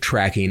 fake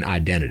tracking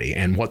identity.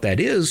 And what that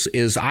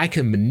is I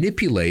can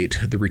manipulate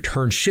the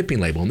return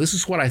shipping label. And this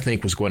is what I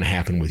think was going to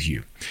happen with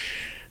you.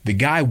 The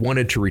guy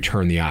wanted to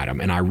return the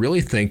item, and I really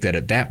think that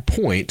at that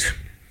point,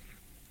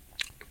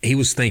 he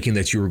was thinking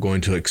that you were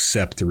going to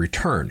accept the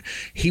return.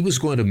 He was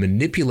going to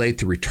manipulate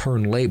the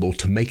return label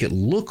to make it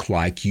look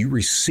like you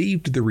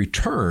received the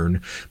return,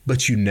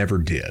 but you never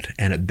did.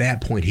 And at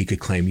that point, he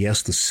could claim,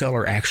 yes, the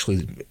seller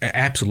actually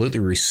absolutely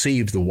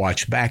received the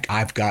watch back.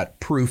 I've got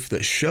proof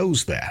that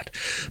shows that.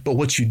 But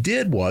what you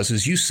did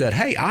is you said,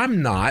 hey,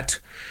 I'm not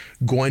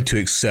going to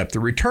accept the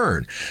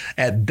return.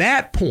 At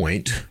that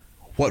point,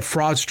 what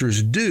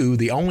fraudsters do,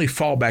 the only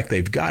fallback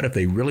they've got if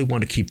they really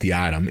want to keep the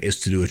item is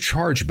to do a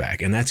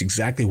chargeback. And that's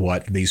exactly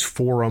what these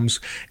forums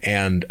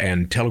and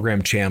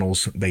Telegram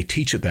channels, they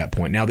teach at that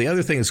point. Now, the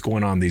other thing that's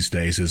going on these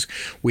days is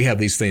we have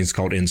these things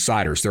called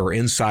insiders. There are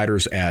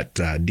insiders at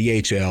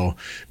DHL,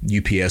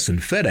 UPS, and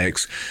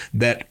FedEx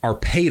that are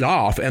paid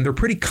off, and they're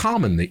pretty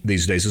common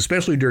these days,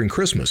 especially during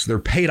Christmas. They're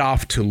paid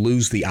off to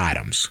lose the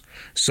items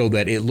so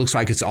that it looks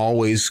like it's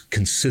always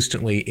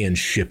consistently in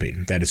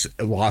shipping, that it's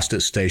lost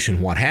at station,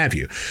 what have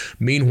you.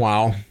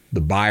 Meanwhile,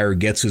 the buyer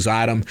gets his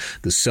item,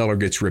 the seller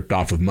gets ripped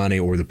off of money,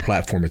 or the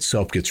platform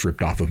itself gets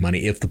ripped off of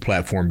money if the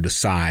platform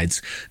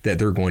decides that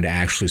they're going to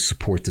actually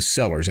support the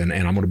sellers. And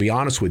I'm going to be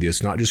honest with you,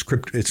 it's not just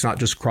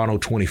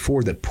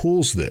Chrono24 that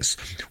pulls this.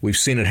 We've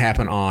seen it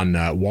happen on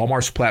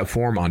Walmart's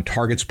platform, on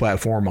Target's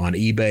platform, on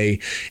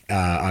eBay,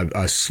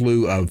 a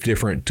slew of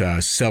different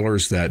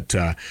sellers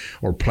that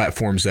or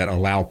platforms that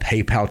allow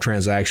PayPal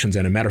transactions.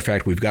 And a matter of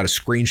fact, we've got a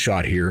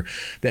screenshot here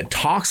that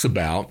talks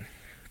about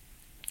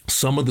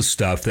some of the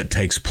stuff that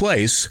takes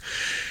place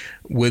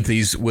with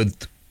this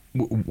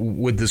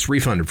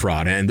refunded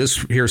fraud. And this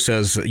here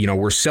says,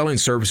 we're selling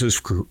services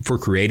for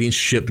creating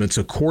shipments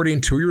according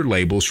to your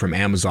labels from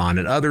Amazon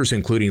and others,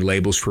 including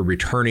labels for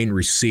returning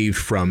received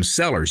from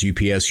sellers,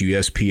 UPS,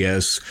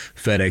 USPS,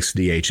 FedEx,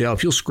 DHL.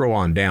 If you'll scroll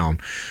on down,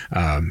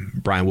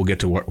 Brian, we'll get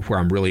to where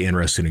I'm really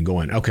interested in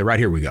going. Okay, right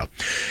here we go.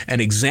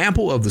 An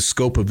example of the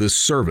scope of this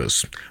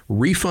service: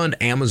 refund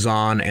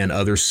Amazon and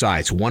other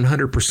sites,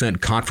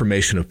 100%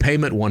 confirmation of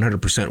payment,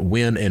 100%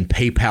 win in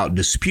PayPal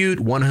dispute,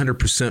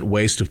 100%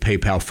 waste of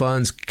PayPal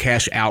funds,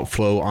 cash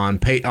outflow on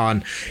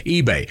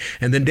eBay.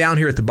 And then down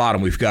here at the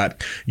bottom, we've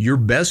got your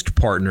best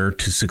partner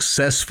to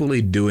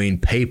successfully doing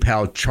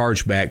PayPal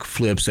chargeback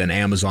flips and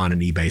Amazon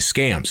and eBay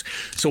scams.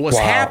 So what's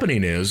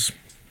happening is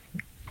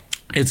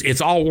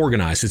it's all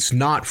organized. It's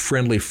not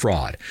friendly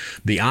fraud.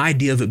 The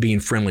idea of it being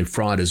friendly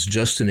fraud is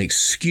just an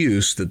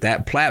excuse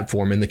that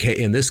platform,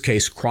 in this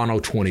case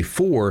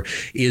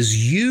Chrono24,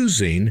 is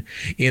using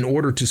in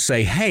order to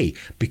say, hey,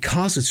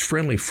 because it's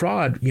friendly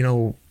fraud,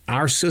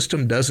 our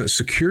system doesn't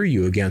secure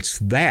you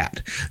against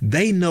that.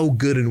 They know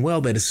good and well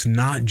that it's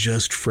not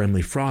just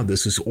friendly fraud.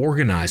 This is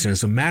organized. And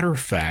as a matter of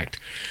fact,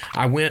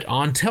 I went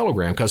on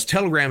Telegram, because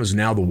Telegram is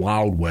now the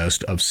Wild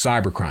West of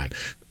cybercrime.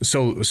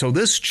 So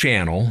this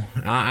channel,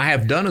 I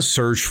have done a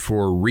search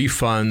for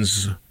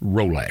refunds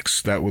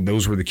Rolex.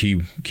 Those were the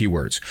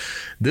keywords.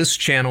 This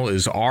channel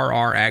is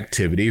RR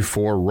Activity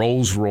for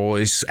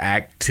Rolls-Royce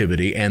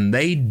Activity, and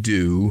they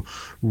do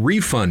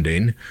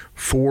refunding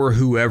for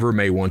whoever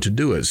may want to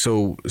do it.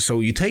 So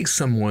you take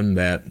someone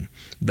that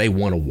they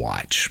want to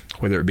watch,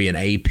 whether it be an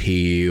AP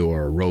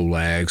or a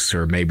Rolex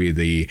or maybe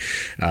the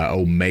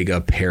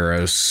Omega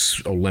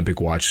Paris Olympic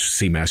watch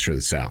Seamaster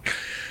that's out.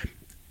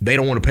 They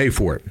don't want to pay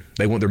for it.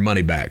 They want their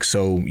money back.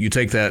 So you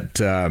take that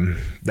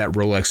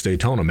Rolex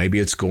Daytona. Maybe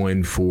it's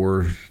going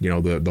for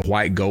the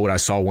white gold. I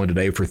saw one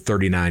today for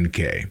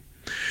 $39K.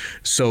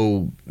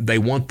 So they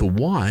want the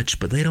watch,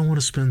 but they don't want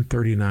to spend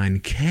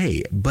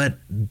 $39K. But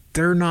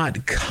they're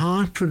not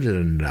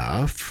confident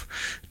enough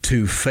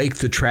to fake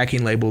the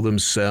tracking label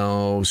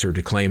themselves, or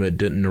to claim it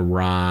didn't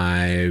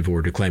arrive,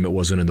 or to claim it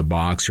wasn't in the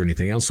box, or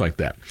anything else like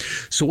that.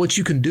 So what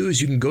you can do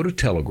is you can go to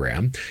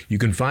Telegram, you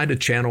can find a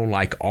channel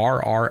like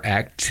RR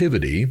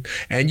Activity,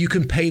 and you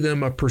can pay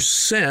them a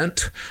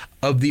 %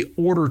 of the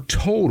order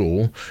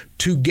total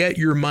to get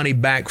your money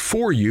back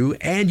for you,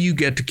 and you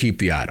get to keep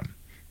the item.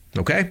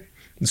 Okay?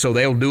 So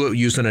they'll do it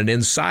using an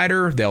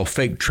insider, they'll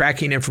fake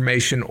tracking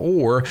information,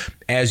 or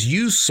as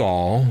you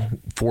saw,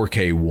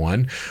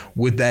 4K1,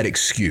 with that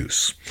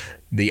excuse.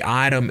 The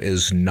item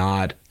is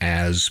not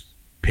as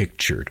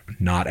pictured,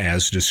 not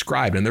as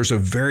described. And there's a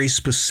very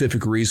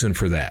specific reason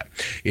for that.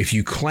 If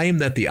you claim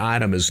that the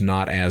item is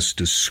not as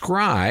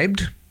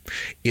described,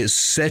 it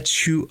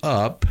sets you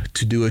up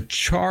to do a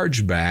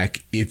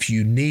chargeback if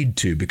you need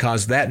to,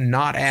 because that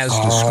not as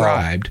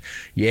described,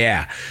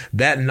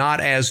 that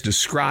not as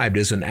described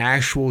is an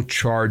actual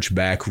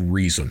chargeback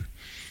reason.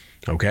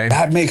 Okay?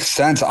 That makes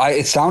sense.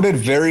 It sounded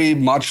very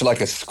much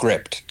like a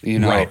script, you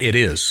know? Right, it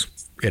is.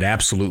 It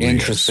absolutely is.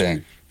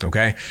 Interesting.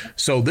 Okay,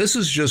 so this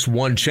is just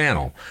one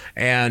channel,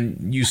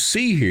 and you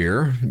see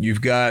here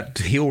you've got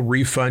he'll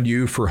refund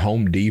you for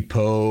Home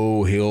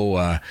Depot.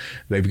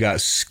 They've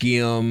got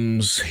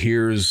Skims.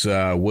 Here's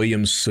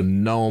Williams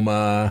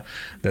Sonoma,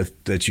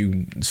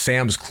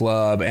 Sam's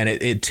Club, and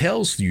it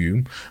tells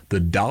you the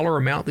dollar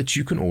amount that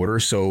you can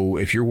order. So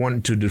if you're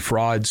wanting to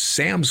defraud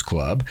Sam's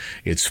Club,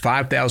 it's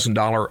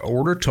 $5,000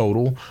 order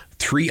total,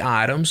 3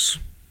 items.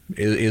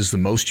 Is the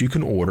most you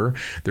can order.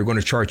 They're going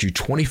to charge you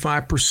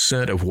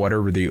 25% of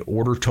whatever the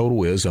order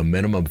total is, a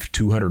minimum of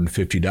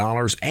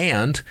 $250,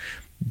 and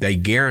they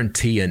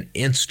guarantee an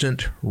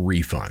instant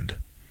refund.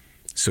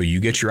 So you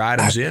get your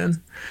items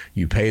in,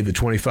 you pay the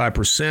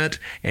 25%,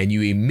 and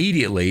you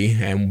immediately,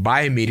 and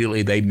by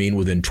immediately they mean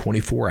within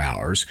 24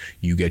 hours,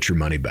 you get your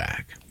money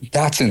back.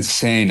 That's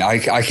insane.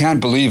 I can't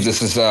believe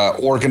this is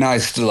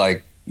organized to,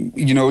 like,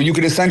 you know, you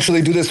could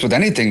essentially do this with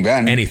anything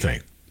then.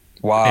 Anything.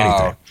 Wow.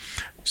 Anything.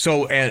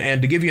 So,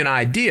 and to give you an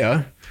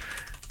idea,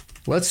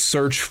 let's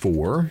search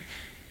for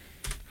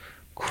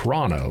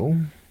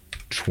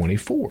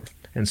Chrono24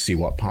 and see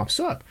what pops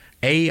up.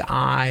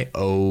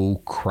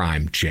 AIO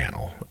Crime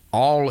Channel.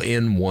 All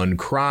in one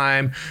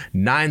crime,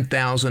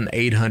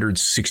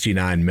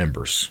 9,869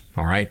 members.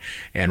 All right.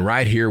 And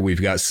right here,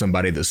 we've got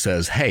somebody that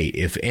says, hey,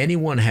 if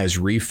anyone has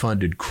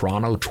refunded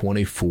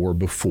Chrono24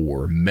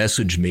 before,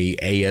 message me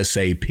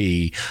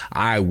ASAP.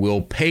 I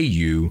will pay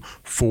you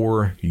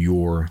for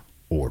your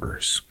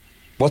orders.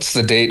 What's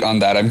the date on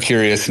that? I'm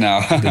curious now.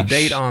 The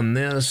date on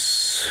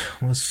this,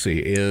 let's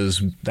see,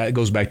 that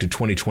goes back to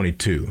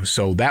 2022.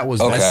 So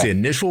that's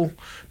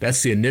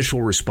the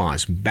initial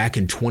response. Back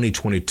in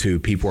 2022,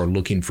 people are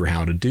looking for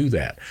how to do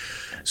that.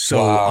 So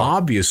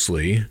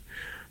obviously,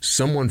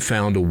 someone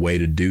found a way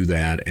to do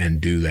that and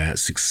do that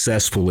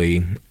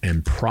successfully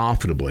and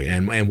profitably.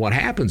 And what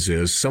happens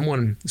is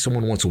someone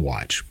wants a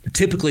watch.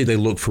 Typically, they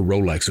look for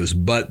Rolexes.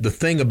 But the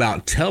thing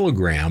about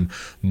Telegram,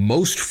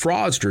 most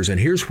fraudsters, and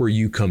here's where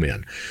you come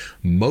in,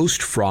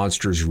 most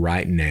fraudsters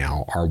right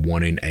now are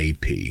wanting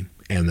AP,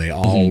 and they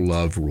all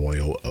love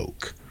Royal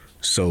Oak.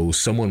 So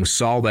someone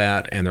saw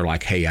that and they're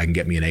like, hey, I can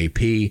get me an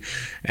AP.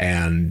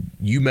 And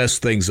you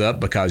messed things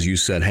up because you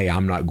said, hey,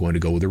 I'm not going to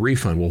go with a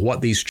refund. Well,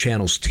 what these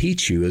channels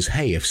teach you is,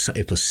 hey, if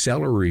a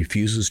seller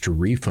refuses to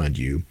refund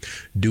you,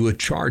 do a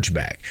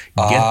chargeback.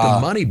 Get the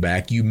money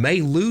back. You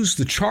may lose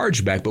the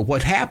chargeback, but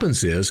what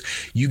happens is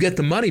you get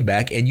the money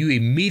back and you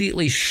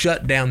immediately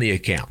shut down the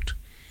account.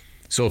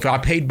 So if I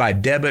paid by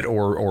debit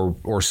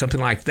or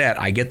something like that,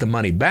 I get the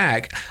money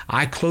back.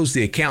 I close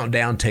the account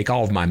down, take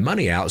all of my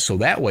money out. So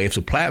that way, if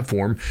the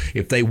platform,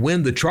 if they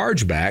win the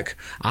chargeback,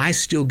 I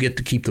still get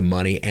to keep the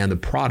money and the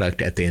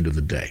product at the end of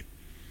the day.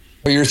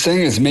 What you're saying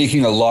is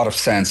making a lot of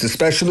sense,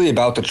 especially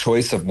about the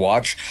choice of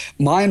watch.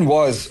 Mine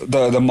was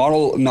the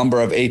model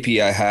number of AP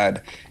I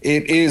had.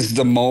 It is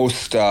the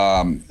most,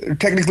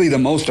 technically the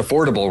most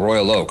affordable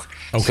Royal Oak.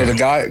 Okay. So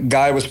the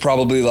guy was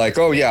probably like,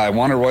 oh yeah, I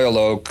want a Royal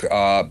Oak.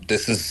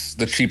 This is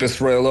the cheapest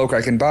Royal Oak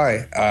I can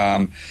buy,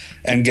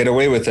 and get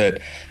away with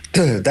it.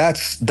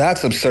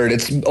 That's absurd.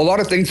 It's a lot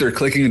of things are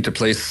clicking into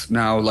place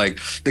now. Like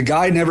the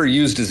guy never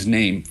used his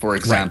name, for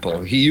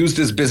example. Right. He used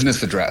his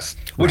business address,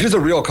 which is a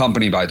real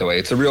company, by the way.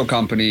 It's a real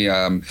company.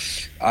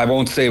 I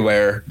won't say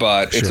where,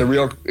 but it's a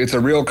real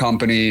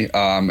company.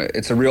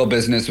 It's a real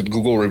business with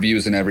Google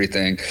reviews and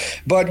everything.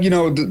 But you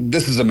know,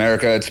 this is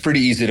America. It's pretty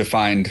easy to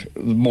find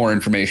more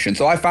information.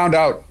 So I found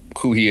out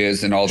who he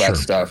is and all that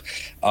stuff,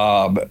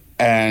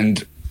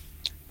 and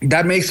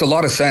that makes a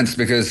lot of sense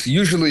because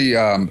usually.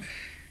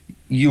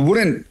 You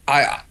wouldn't.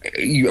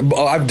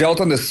 I've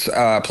dealt on this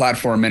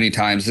platform many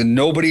times, and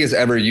nobody has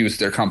ever used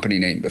their company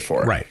name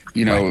before. Right.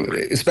 You know,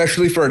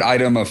 especially for an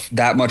item of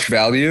that much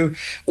value,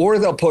 or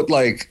they'll put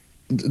like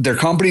their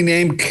company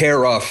name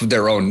care of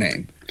their own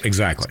name.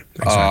 Exactly.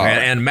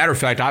 And matter of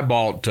fact, I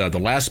bought the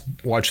last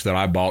watch that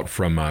I bought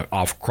from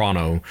off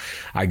Chrono.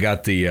 I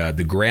got the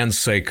Grand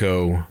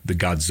Seiko, the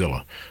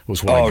Godzilla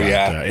was what I got.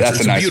 Yeah,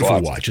 it's a nice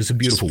beautiful watch. It's a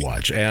beautiful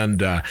watch,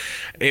 and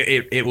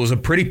it was a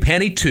pretty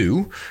penny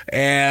too.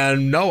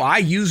 And no, I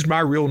used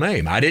my real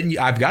name. I didn't.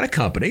 I've got a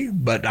company,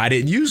 but I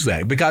didn't use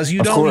that because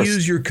you don't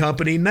use your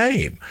company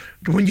name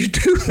when you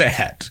do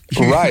that.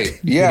 Right.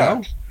 Yeah. You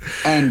know?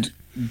 And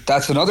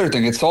that's another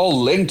thing. It's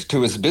all linked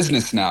to his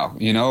business now.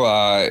 You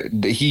know,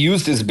 he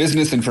used his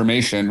business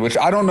information, which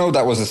I don't know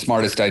that was the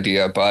smartest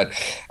idea, but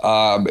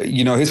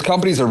you know, his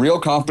company's a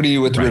real company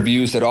with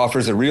reviews that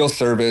offers a real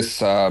service.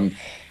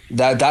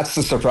 That's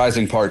the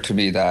surprising part to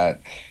me. That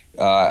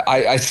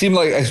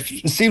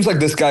it seems like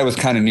this guy was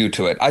kind of new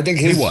to it. I think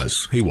he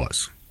was.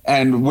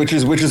 And which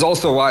is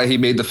also why he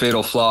made the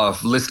fatal flaw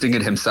of listing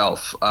it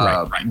himself,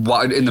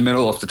 in the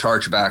middle of the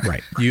chargeback.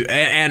 Right.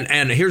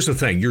 And here's the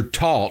thing: you're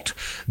taught,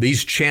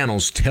 these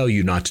channels tell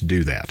you not to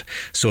do that.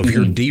 So if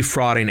you're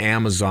defrauding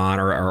Amazon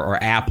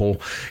or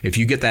Apple, if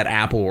you get that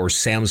Apple or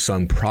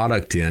Samsung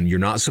product in, you're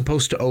not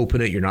supposed to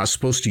open it. You're not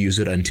supposed to use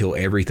it until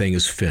everything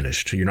is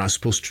finished. You're not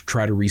supposed to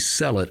try to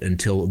resell it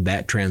until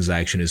that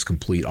transaction is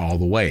complete all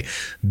the way.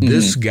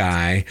 This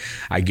guy,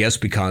 I guess,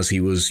 because he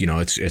was,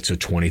 it's a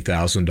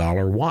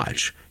 $20,000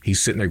 watch.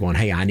 He's sitting there going,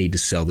 hey, I need to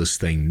sell this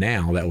thing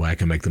now. That way I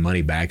can make the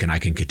money back and I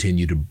can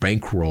continue to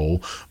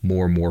bankroll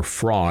more and more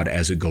fraud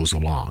as it goes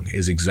along,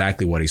 is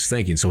exactly what he's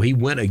thinking. So he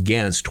went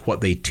against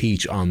what they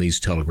teach on these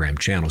Telegram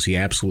channels. He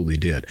absolutely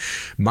did.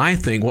 My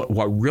thing,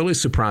 what really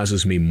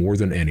surprises me more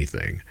than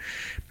anything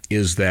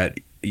is that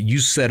you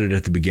said it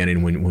at the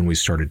beginning when we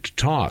started to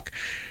talk.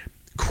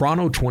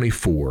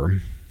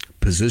 Chrono24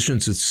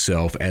 positions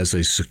itself as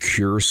a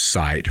secure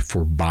site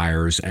for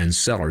buyers and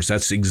sellers.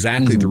 That's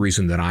exactly the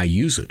reason that I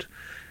use it.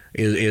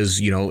 Is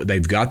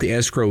they've got the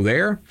escrow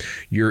there.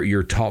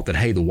 You're taught that,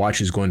 hey, the watch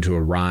is going to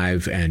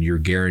arrive, and you're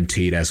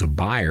guaranteed as a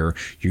buyer,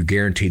 you're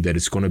guaranteed that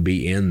it's going to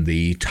be in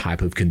the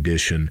type of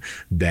condition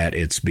that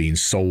it's being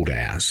sold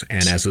as.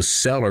 And as a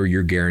seller,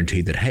 you're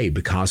guaranteed that, hey,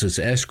 because it's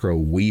escrow,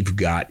 we've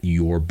got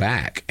your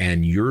back.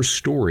 And your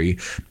story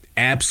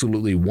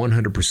absolutely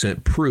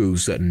 100%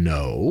 proves that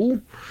no,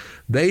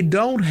 they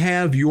don't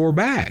have your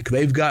back.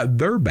 They've got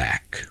their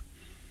back.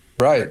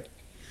 Right.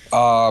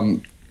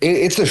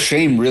 It's a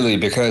shame, really,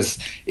 because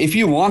if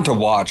you want a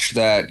watch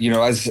that,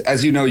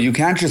 as you know, you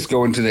can't just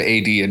go into the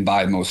AD and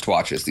buy most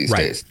watches these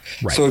days.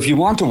 Right. So if you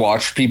want to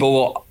watch, people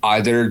will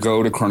either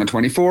go to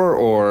Chrono24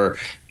 or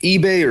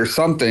eBay or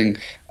something.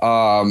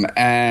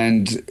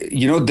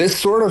 This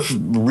sort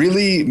of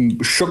really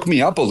shook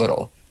me up a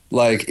little.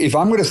 Like, if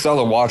I'm going to sell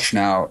a watch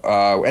now,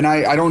 and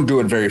I don't do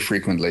it very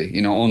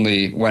frequently,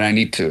 only when I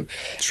need to.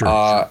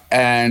 Sure.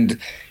 And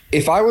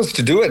if I was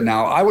to do it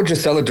now, I would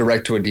just sell it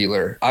direct to a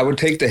dealer. I would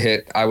take the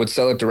hit. I would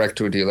sell it direct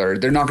to a dealer.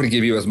 They're not going to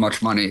give you as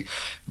much money,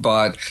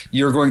 but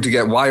you're going to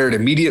get wired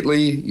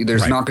immediately.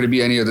 There's not going to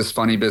be any of this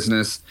funny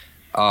business.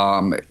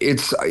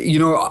 It's,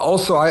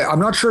 also, I'm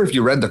not sure if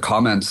you read the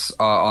comments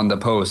on the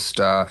post.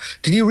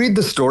 Did you read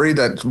the story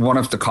that one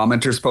of the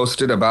commenters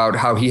posted about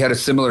how he had a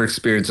similar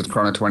experience at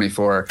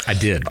Chrono24? I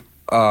did.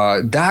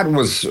 That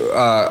was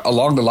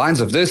along the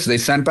lines of this. They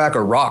sent back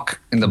a rock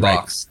in the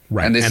box.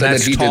 Right. And they said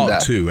that's that he did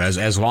that too.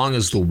 As long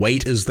as the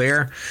weight is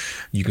there,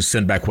 you can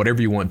send back whatever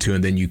you want to,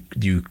 and then you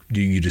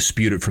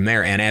dispute it from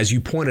there. And as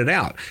you pointed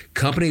out,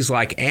 companies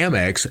like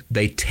Amex,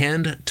 they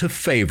tend to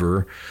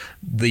favor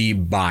the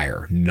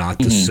buyer, not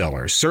the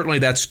seller. Certainly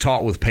that's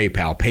taught with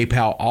PayPal.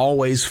 PayPal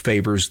always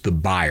favors the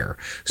buyer.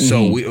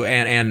 So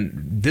and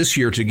this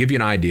year, to give you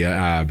an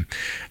idea,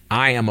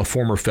 I am a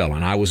former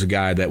felon. I was a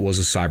guy that was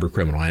a cyber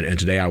criminal, and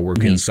today I work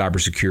in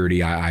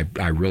cybersecurity.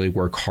 I really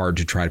work hard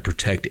to try to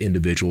protect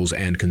individuals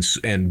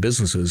and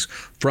businesses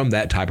from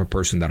that type of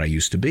person that I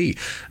used to be.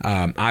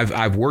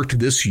 I've worked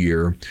this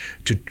year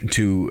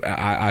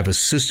I've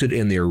assisted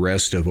in the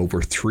arrest of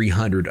over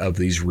 300 of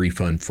these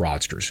refund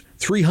fraudsters.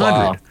 300.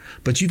 Wow.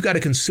 But you've got to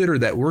consider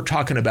that we're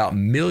talking about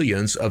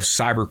millions of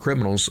cyber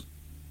criminals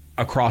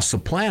across the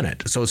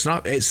planet. So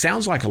it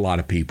sounds like a lot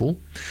of people,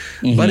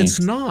 but it's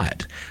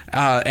not.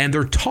 And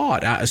they're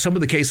taught. Some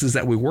of the cases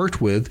that we worked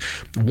with,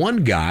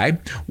 one guy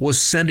was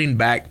sending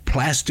back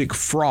plastic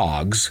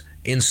frogs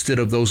instead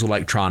of those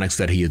electronics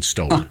that he had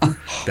stolen.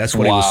 That's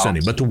what he was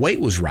sending. But the weight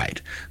was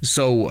right.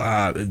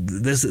 So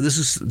this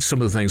is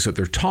some of the things that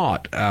they're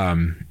taught.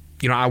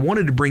 I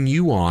wanted to bring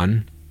you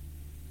on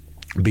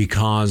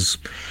because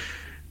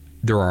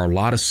there are a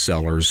lot of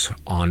sellers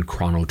on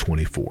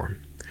Chrono24.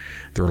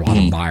 There are a lot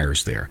of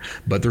buyers there,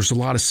 but there's a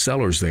lot of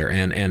sellers there.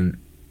 And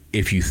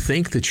if you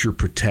think that you're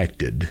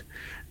protected,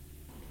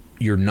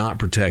 you're not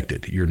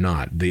protected. You're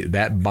not.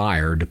 That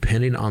buyer,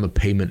 depending on the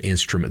payment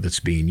instrument that's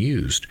being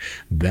used,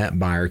 that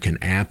buyer can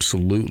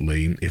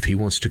absolutely, if he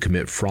wants to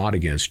commit fraud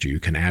against you,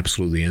 can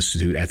absolutely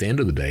institute, at the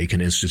end of the day,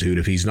 can institute,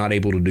 if he's not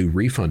able to do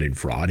refunding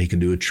fraud, he can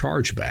do a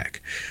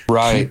chargeback.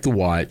 Right. Keep the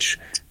watch,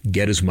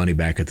 get his money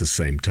back at the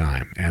same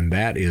time. And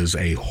that is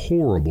a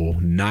horrible,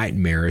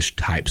 nightmarish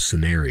type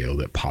scenario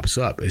that pops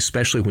up,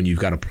 especially when you've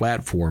got a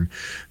platform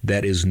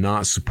that is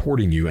not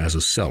supporting you as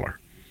a seller.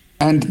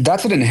 And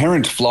that's an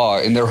inherent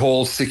flaw in their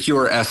whole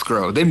secure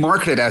escrow. They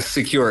market it as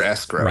secure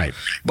escrow. Right.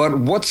 But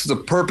what's the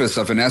purpose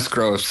of an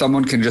escrow if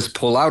someone can just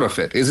pull out of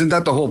it? Isn't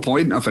that the whole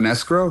point of an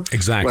escrow?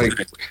 Exactly.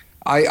 Like,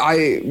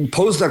 I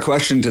posed that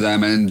question to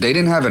them and they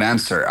didn't have an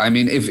answer. I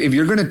mean, if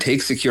you're going to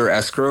take secure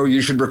escrow,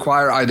 you should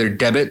require either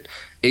debit,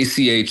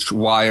 ACH,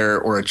 wire,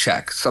 or a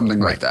check,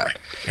 something like that.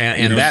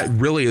 And that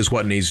really is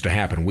what needs to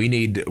happen. We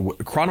need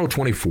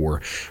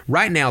Chrono24.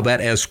 Right now,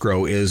 that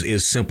escrow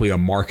is simply a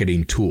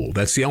marketing tool.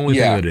 That's the only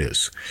thing it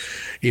is.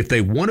 If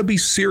they want to be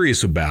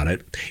serious about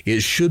it,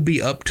 it should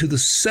be up to the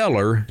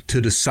seller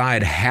to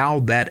decide how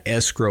that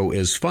escrow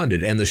is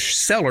funded. And the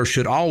seller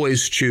should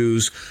always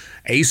choose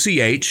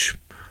ACH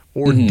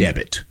or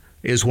debit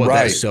is what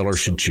that seller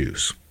should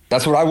choose.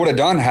 That's what I would have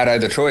done had I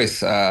the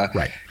choice.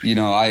 Right.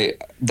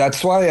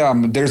 That's why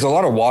there's a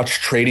lot of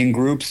watch trading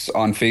groups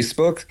on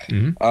Facebook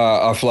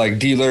of like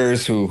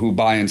dealers who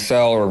buy and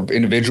sell, or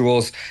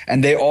individuals,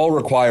 and they all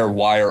require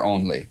wire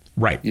only.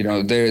 Right.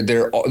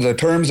 The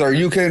terms are,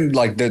 you can,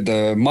 like,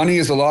 the money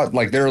is a lot,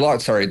 like, they're a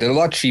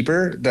lot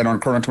cheaper than on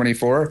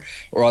Chrono24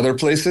 or other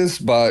places,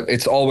 but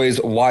it's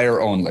always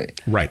wire only.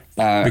 Right.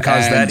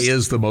 Because that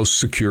is the most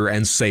secure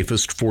and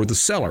safest for the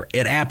seller.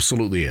 It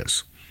absolutely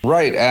is.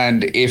 Right.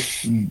 And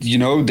if,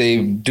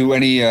 they do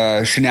any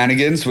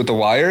shenanigans with the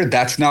wire,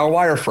 that's now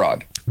wire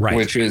fraud. Right.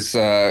 Which is,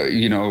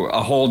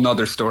 a whole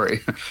nother story.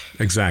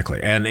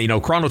 Exactly. And,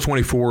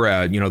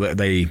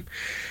 Chrono24,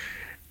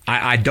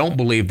 I don't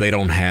believe they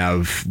don't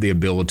have the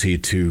ability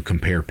to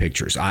compare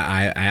pictures.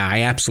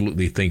 I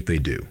absolutely think they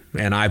do.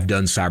 And I've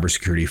done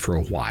cybersecurity for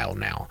a while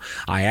now.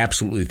 I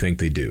absolutely think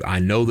they do. I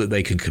know that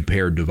they can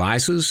compare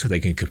devices. They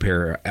can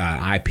compare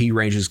IP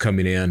ranges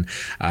coming in,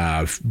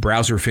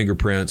 browser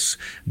fingerprints.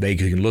 They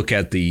can look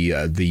at the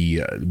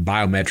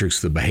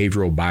biometrics, the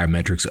behavioral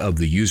biometrics of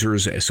the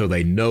users, so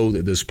they know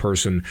that this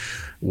person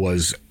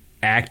was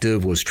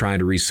active, was trying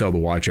to resell the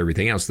watch,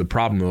 everything else. The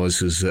problem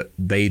is that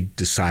they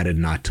decided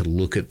not to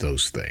look at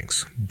those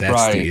things. That's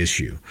right. The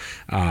issue.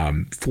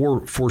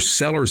 For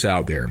sellers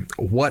out there,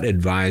 what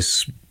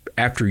advice,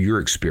 after your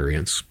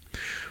experience,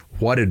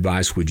 what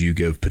advice would you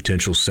give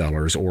potential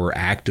sellers or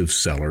active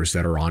sellers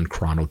that are on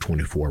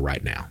Chrono24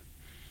 right now?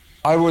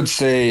 I would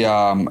say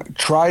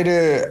try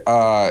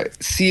to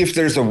see if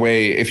there's a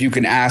way, if you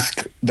can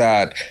ask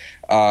that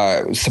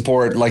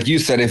support, like you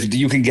said, if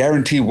you can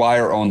guarantee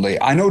wire only.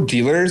 I know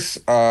dealers,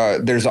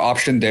 there's an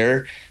option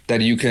there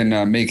that you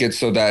can make it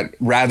so that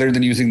rather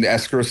than using the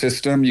escrow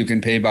system, you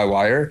can pay by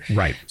wire.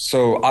 Right.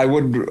 So I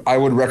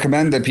would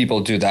recommend that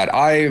people do that.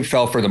 I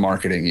fell for the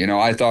marketing.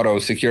 I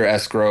thought, secure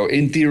escrow.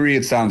 In theory,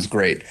 it sounds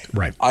great.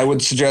 Right. I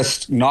would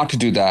suggest not to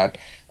do that.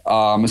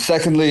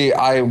 Secondly,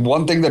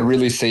 one thing that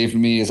really saved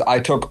me is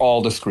I took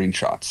all the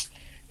screenshots.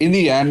 In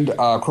the end,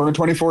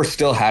 Chrono24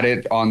 still had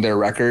it on their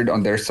record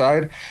on their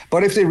side.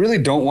 But if they really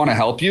don't want to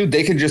help you,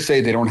 they can just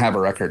say they don't have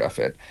a record of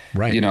it.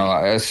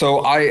 Right.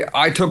 So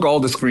I took all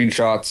the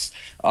screenshots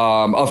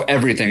of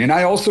everything. And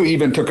I also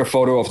even took a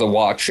photo of the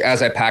watch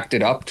as I packed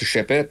it up to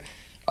ship it.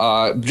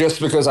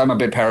 Just because I'm a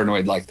bit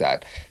paranoid like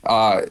that.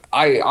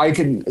 I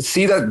can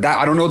see that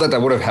I don't know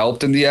that would have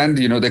helped in the end.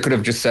 They could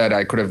have just said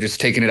I could have just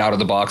taken it out of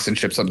the box and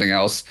shipped something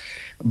else.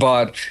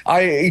 But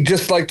I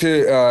just like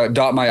to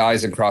dot my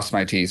I's and cross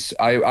my T's.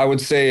 I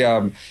would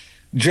say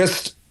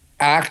just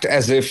act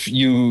as if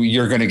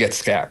you're going to get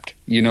scammed.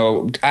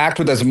 Act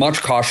with as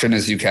much caution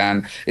as you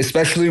can,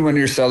 especially when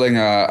you're selling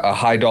a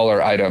high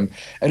dollar item.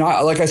 And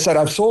like I said,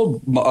 I've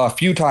sold a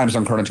few times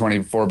on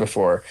Chrono24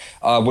 before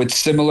with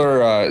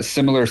similar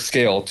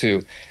scale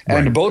too.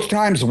 And right. Both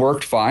times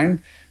worked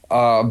fine.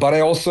 But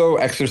I also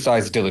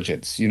exercised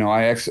diligence.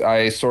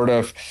 I sort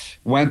of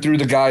went through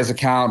the guy's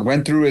account,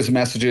 went through his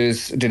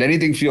messages. Did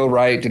anything feel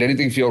right? Did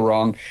anything feel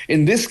wrong?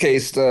 In this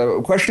case,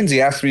 the questions he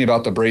asked me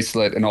about the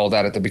bracelet and all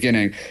that at the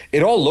beginning,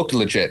 it all looked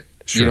legit.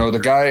 Sure. The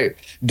guy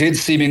did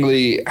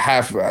seemingly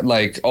have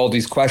like all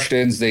these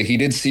questions. He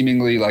did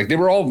seemingly like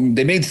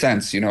they made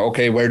sense.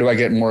 Okay, where do I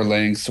get more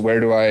links? Where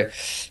do I,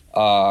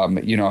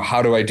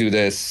 how do I do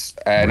this?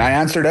 And I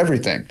answered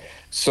everything.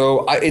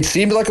 So it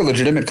seemed like a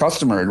legitimate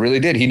customer. It really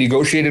did. He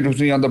negotiated with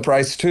me on the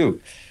price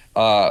too,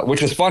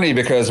 which is funny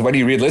because when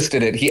he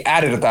relisted it, he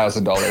added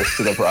 $1,000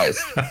 to the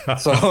price.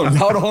 So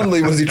not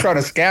only was he trying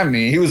to scam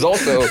me, he was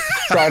also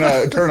trying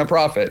to turn a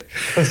profit.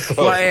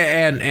 Well,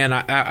 and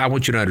I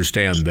want you to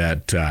understand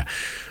that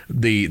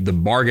the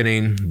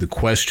bargaining, the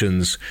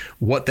questions,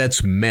 what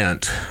that's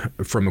meant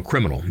from a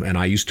criminal, and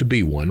I used to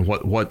be one.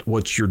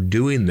 What you're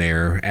doing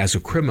there as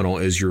a criminal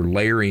is you're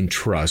layering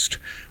trust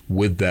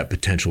with that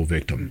potential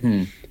victim.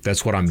 Mm-hmm.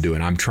 That's what I'm doing.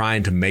 I'm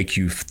trying to make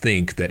you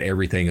think that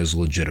everything is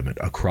legitimate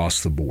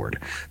across the board.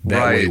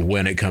 That way,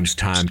 when it comes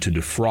time to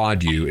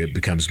defraud you, it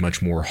becomes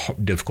much more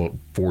difficult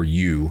for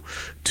you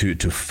to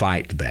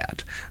fight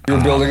that.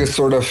 You're building a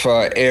sort of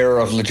air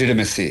of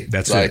legitimacy.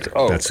 That's like,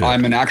 that's it.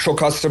 I'm an actual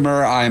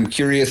customer. I'm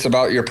curious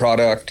about your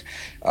product.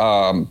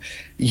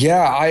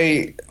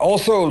 I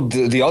also,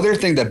 the other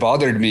thing that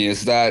bothered me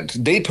is that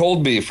they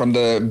told me from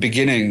the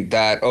beginning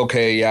that,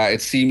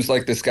 it seems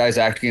like this guy's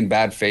acting in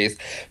bad faith.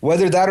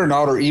 Whether that or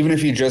not, or even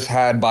if he just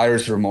had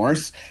buyer's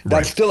remorse,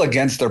 that's still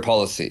against their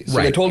policy. So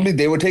they told me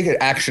they would take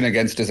action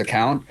against his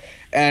account.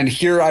 And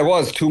here I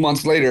was 2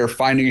 months later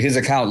finding his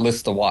account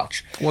list the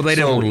watch. Well, they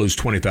didn't want to lose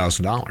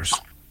 $20,000.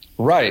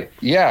 Right.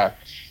 Yeah.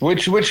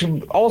 Which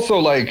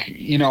also, I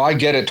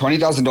get it.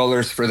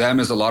 $20,000 for them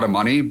is a lot of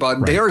money,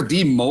 but they are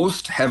the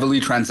most heavily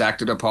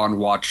transacted upon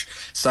watch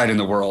site in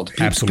the world.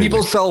 Absolutely.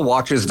 People sell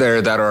watches there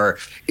that are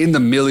in the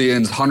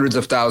millions, hundreds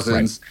of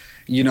thousands. Right.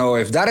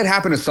 If that had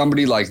happened to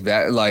somebody like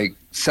that, like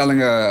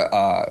selling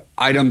a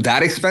item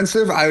that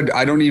expensive,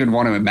 I don't even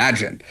want to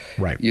imagine.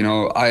 Right.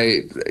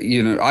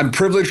 I'm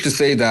privileged to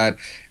say that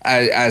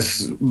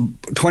as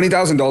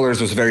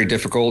 $20,000 was very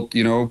difficult,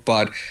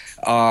 but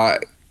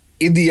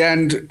in the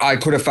end, I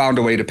could have found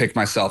a way to pick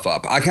myself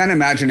up. I can't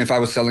imagine if I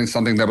was selling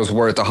something that was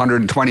worth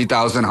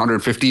 120,000,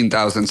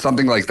 115,000,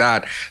 something like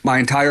that, my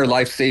entire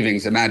life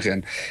savings,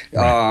 imagine.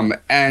 Right.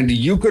 And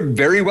you could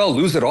very well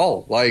lose it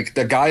all. Like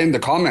the guy in the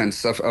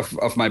comments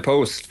of my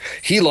post,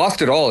 he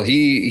lost it all.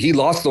 He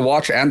lost the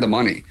watch and the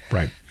money.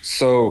 Right.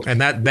 So,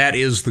 and that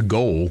is the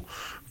goal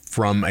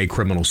from a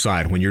criminal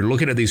side. When you're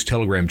looking at these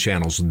Telegram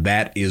channels,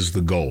 that is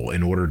the goal.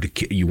 In order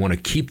to, you want to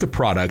keep the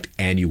product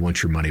and you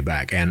want your money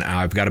back. And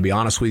I've got to be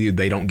honest with you,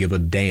 they don't give a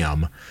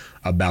damn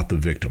about the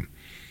victim.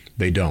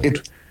 They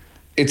don't.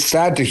 It's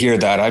sad to hear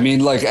that. I mean,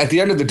 like at the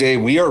end of the day,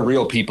 we are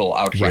real people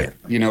out here. Right.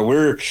 You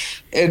know,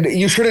 and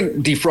you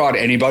shouldn't defraud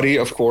anybody,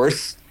 of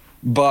course.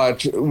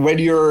 But when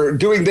you're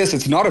doing this,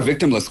 it's not a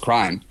victimless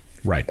crime.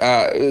 Right.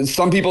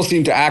 Some people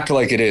seem to act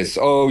like it is.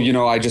 Oh, you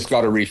know, I just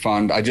got a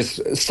refund.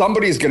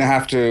 Somebody's going to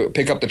have to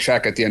pick up the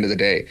check at the end of the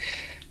day.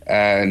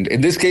 And in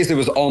this case, it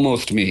was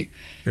almost me.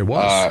 It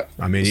was.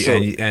 I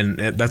mean, and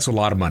that's a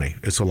lot of money.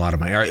 It's a lot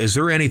of money. Is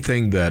there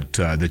anything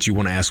that you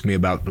want to ask me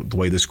about the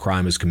way this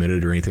crime is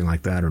committed or anything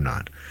like that or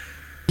not?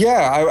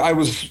 Yeah, I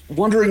was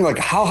wondering, like,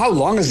 how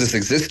long has this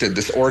existed,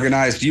 this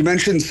organized? You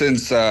mentioned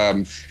since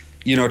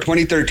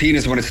 2013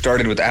 is when it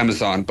started with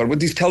Amazon. But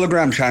with these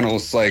Telegram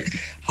channels, like,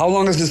 how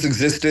long has this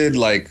existed?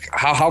 Like,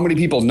 how many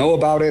people know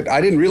about it? I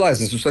didn't realize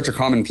this was such a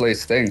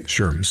commonplace thing.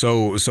 Sure.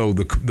 So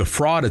the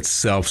fraud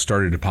itself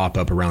started to pop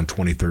up around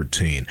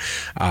 2013.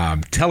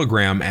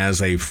 Telegram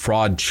as a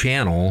fraud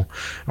channel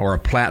or a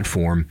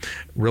platform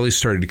really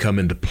started to come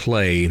into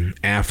play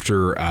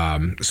after.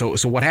 So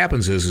what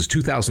happens is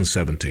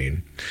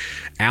 2017.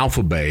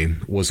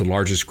 Alphabay was the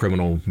largest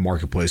criminal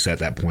marketplace at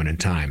that point in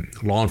time.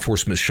 Law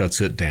enforcement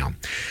shuts it down.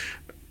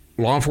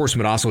 Law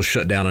enforcement also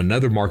shut down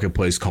another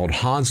marketplace called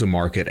Hansa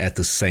Market at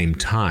the same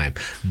time.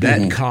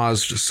 That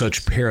caused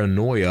such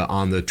paranoia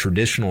on the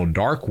traditional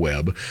dark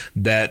web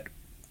that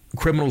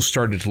criminals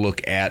started to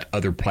look at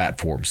other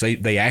platforms.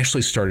 They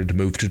actually started to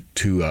move to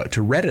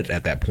Reddit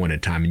at that point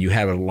in time, and you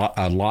have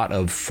a lot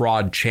of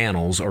fraud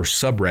channels or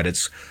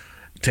subreddits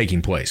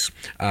taking place.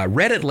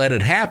 Reddit let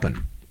it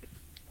happen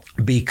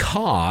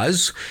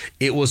because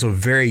it was a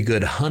very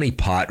good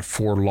honeypot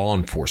for law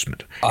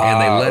enforcement.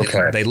 And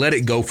they let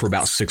it go for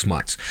about 6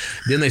 months.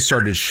 Then they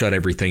started to shut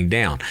everything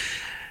down.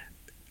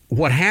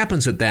 What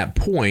happens at that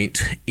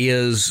point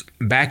is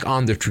back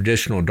on the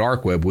traditional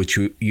dark web, which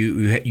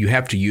you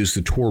have to use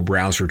the Tor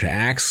browser to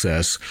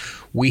access,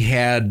 we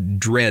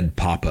had Dread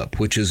pop up,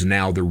 which is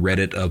now the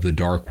Reddit of the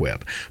dark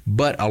web.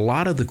 But a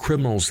lot of the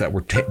criminals that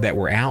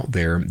were out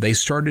there, they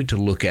started to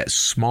look at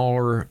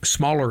smaller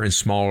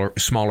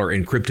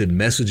encrypted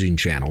messaging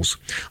channels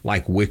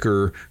like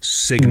Wicker,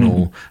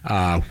 Signal,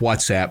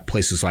 WhatsApp,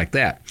 places like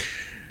that.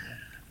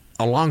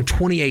 Along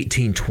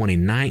 2018,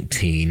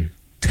 2019,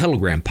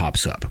 Telegram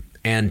pops up.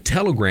 And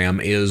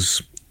Telegram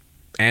is,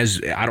 I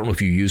don't know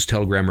if you use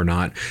Telegram or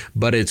not,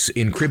 but it's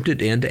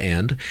encrypted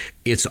end-to-end.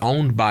 It's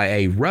owned by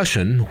a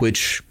Russian,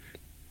 which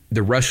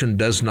the Russian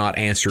does not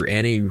answer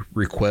any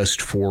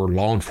request for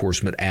law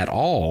enforcement at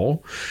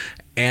all.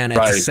 And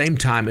at the same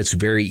time, it's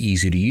very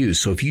easy to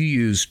use. So if you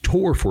use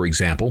Tor, for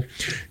example,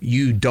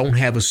 you don't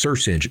have a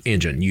search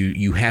engine.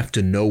 You have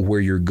to know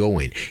where you're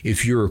going.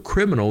 If you're a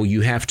criminal,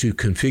 you have to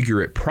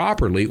configure it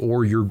properly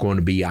or you're going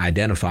to be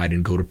identified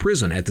and go to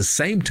prison. At the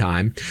same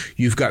time,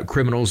 you've got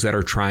criminals that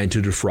are trying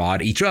to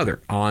defraud each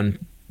other on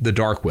the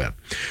dark web.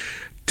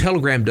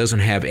 Telegram doesn't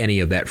have any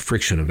of that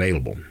friction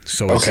available.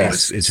 So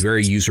it's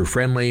very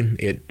user-friendly.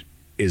 It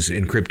is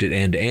encrypted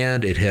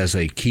end-to-end. It has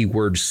a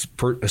keyword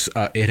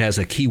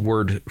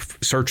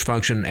search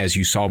function, as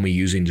you saw me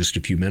using just a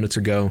few minutes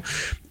ago.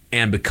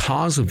 And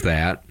because of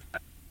that,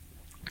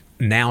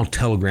 now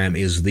Telegram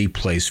is the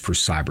place for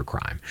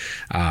cybercrime.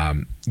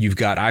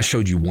 I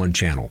showed you one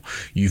channel.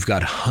 You've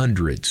got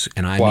hundreds,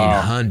 and I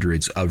mean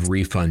hundreds of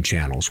refund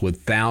channels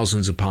with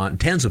thousands upon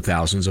tens of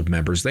thousands of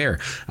members there.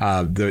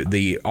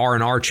 The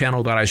R&R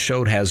channel that I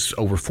showed has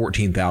over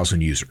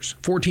 14,000 users.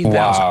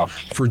 14,000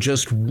 for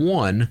just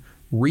one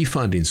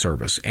refunding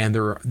service, and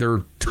there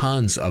are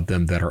tons of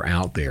them that are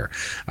out there.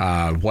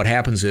 What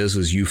happens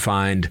is you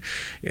find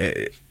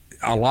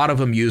a lot of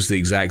them use the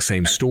exact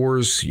same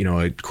stores. You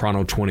know, at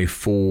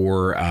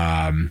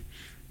Chrono24.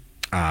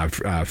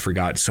 I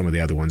forgot some of the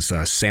other ones.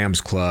 Sam's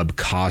Club,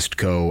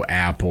 Costco,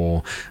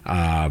 Apple,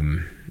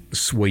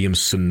 Williams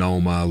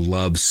Sonoma,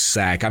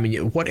 Lovesac. I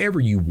mean,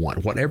 whatever you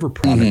want, whatever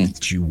product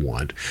that you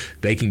want,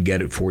 they can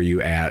get it for you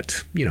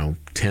at,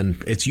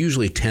 10. It's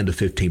usually 10 to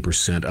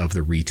 15% of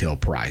the retail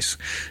price,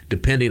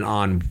 depending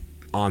on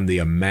the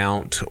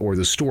amount or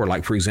the store.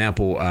 Like, for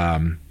example,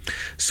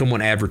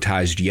 someone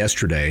advertised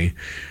yesterday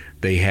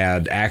they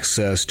had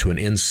access to an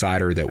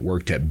insider that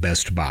worked at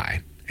Best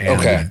Buy.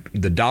 And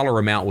the dollar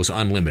amount was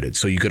unlimited.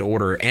 So you could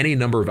order any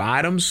number of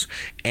items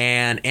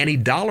and any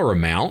dollar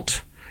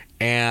amount,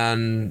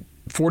 and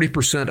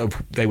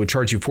they would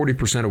charge you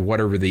 40% of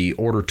whatever the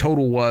order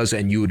total was,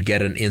 and you would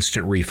get an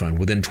instant refund.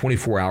 Within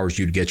 24 hours,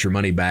 you'd get your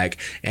money back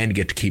and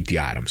get to keep the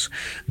items.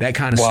 That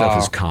kind of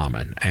stuff is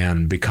common.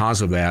 And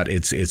because of that,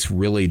 it's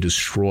really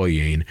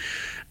destroying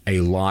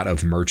a lot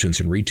of merchants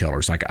and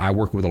retailers. Like I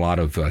work with a lot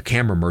of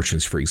camera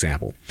merchants, for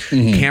example.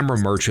 Camera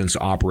merchants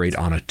operate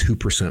on a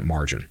 2%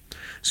 margin.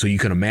 So you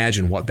can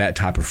imagine what that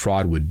type of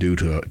fraud would do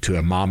to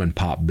a mom and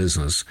pop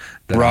business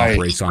that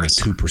operates on a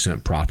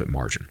 2% profit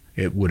margin.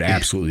 It would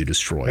absolutely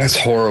destroy it. That's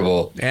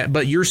horrible.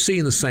 But you're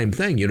seeing the same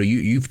thing. You know,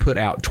 you've put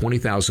out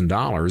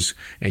 $20,000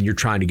 and you're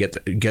trying to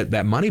get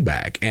that money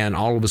back, and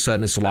all of a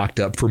sudden it's locked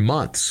up for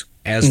months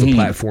as the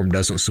platform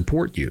doesn't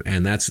support you.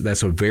 And that's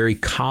a very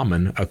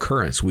common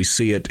occurrence. We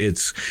see it.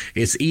 It's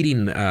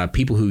eating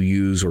people who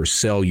use or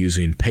sell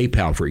using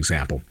PayPal, for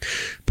example.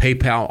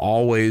 PayPal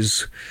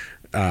always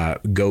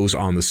goes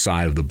on the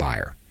side of the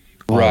buyer.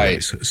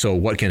 Always. Right. So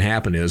what can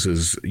happen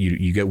is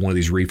you get one of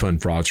these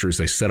refund fraudsters.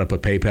 They set up a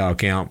PayPal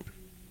account.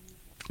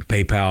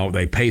 They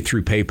pay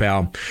through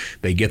PayPal.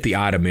 They get the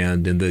item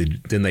in,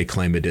 then they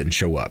claim it didn't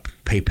show up.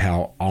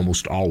 PayPal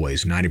almost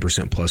always,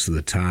 90% plus of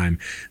the time,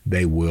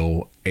 they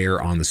will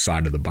err on the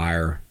side of the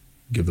buyer,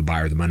 give the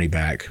buyer the money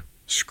back,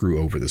 screw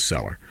over the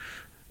seller.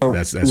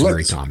 That's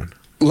very common.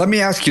 Let me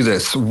ask you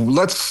this.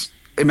 Let's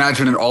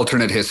imagine an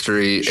alternate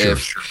history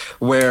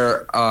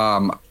where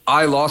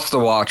I lost the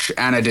watch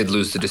and I did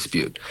lose the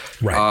dispute.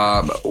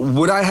 Right.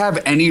 Would I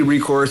have any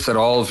recourse at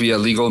all via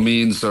legal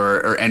means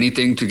or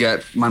anything to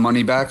get my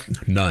money back?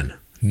 None.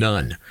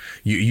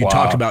 You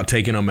talked about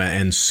taking them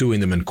and suing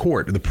them in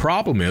court. The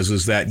problem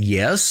is that,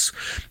 yes,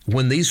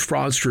 when these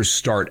fraudsters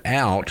start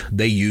out,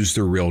 they use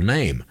their real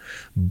name.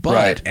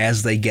 But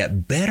as they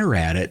get better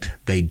at it,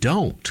 they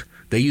don't.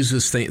 They use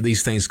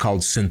these things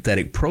called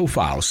synthetic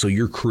profiles. So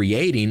you're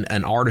creating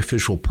an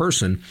artificial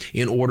person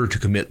in order to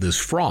commit this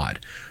fraud.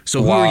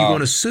 So who are you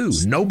going to sue?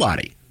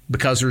 Nobody,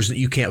 because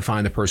you can't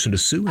find the person to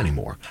sue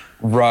anymore.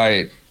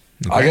 Right.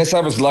 Okay. I guess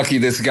I was lucky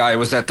this guy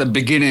was at the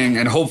beginning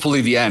and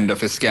hopefully the end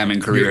of his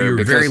scamming career.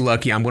 You're very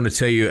lucky. I'm going to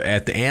tell you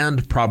at the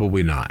end,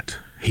 probably not.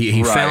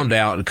 He found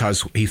out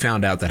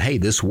that, hey,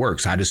 this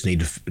works. I just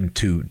need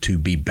to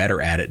be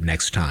better at it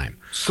next time.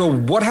 So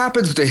what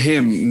happens to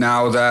him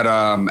now that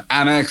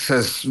Amex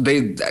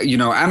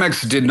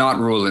Amex did not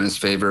rule in his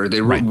favor?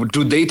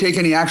 Do they take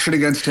any action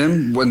against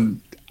him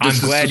when? I'm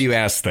glad you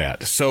asked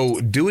that. So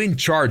doing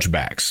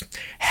chargebacks,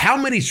 how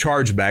many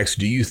chargebacks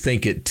do you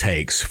think it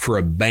takes for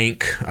a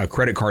bank, a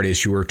credit card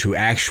issuer, to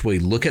actually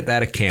look at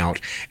that account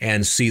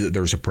and see that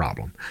there's a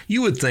problem?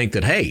 You would think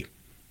that, hey,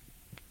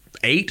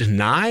 8,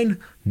 9?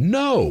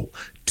 No.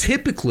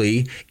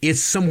 Typically,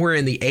 it's somewhere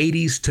in the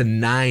 80s to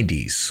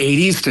 90s.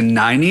 80s to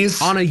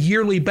 90s? On a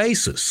yearly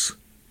basis.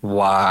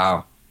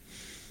 Wow.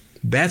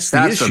 That's the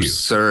issue. That's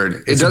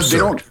absurd.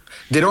 Absurd.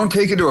 They don't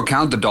take into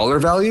account the dollar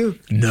value?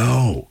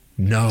 No.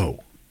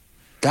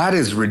 That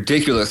is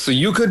ridiculous. So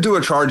you could do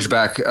a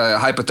chargeback,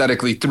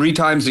 hypothetically, 3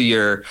 times a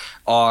year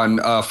on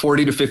a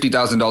 $40,000 to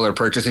 $50,000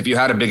 purchase if you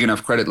had a big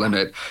enough credit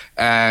limit,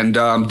 and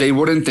they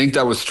wouldn't think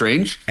that was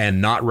strange? And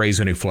not raise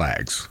any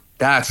flags.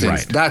 That's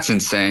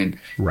insane.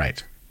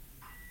 Right.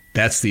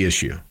 That's the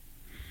issue.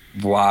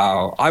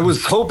 Wow. I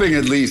was hoping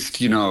at least,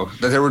 that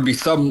there would be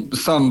some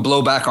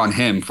blowback on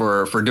him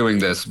for doing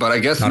this, but I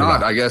guess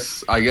not. I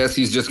guess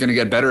he's just going to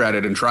get better at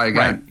it and try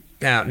again. Right.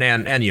 And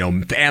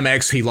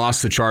Amex, he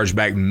lost the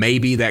chargeback.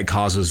 Maybe that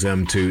causes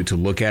them to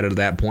look at it at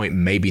that point.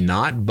 Maybe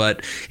not.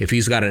 But if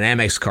he's got an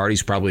Amex card,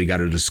 he's probably got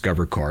a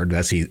Discover card.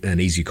 That's an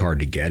easy card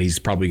to get. He's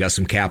probably got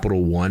some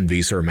Capital One,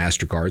 Visa, or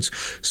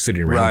MasterCards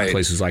sitting around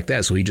places like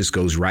that. So he just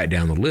goes right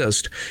down the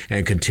list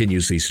and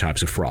continues these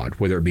types of fraud,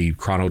 whether it be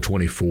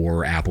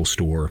Chrono24, Apple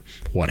Store,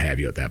 what have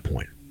you at that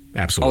point.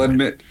 Absolutely. I'll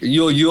admit,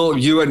 you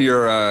and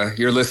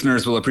your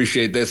listeners will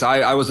appreciate this.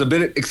 I was a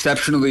bit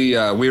exceptionally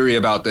weary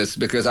about this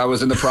because I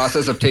was in the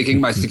process of taking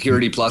my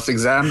Security Plus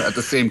exam at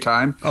the same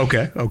time.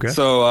 Okay.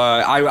 So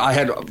I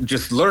had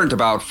just learned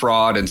about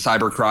fraud and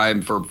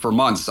cybercrime for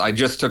months. I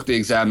just took the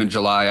exam in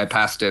July. I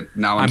passed it.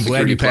 Now I'm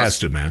glad you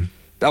passed it, man.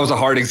 That was a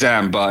hard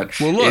exam, but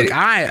well, look,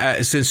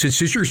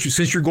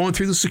 since you're going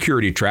through the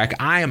security track,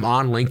 I am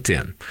on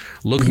LinkedIn.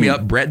 Look me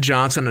up, Brett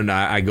Johnson,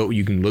 and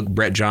you can look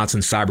Brett Johnson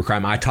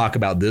cybercrime. I talk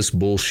about this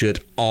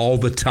bullshit all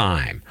the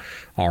time.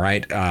 All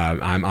right,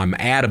 I'm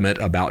adamant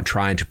about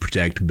trying to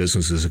protect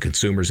businesses and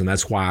consumers, and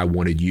that's why I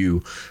wanted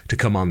you to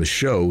come on the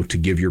show to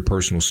give your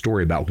personal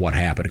story about what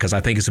happened, because I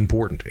think it's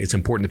important. It's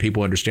important that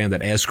people understand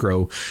that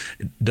escrow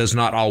does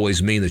not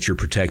always mean that you're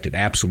protected.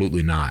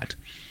 Absolutely not.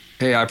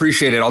 Hey, I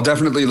appreciate it. I'll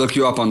definitely look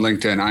you up on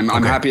LinkedIn.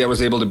 I'm happy I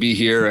was able to be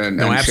here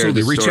and absolutely. Share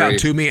this Reach story. out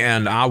to me,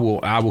 and I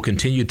will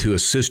continue to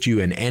assist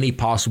you in any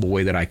possible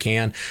way that I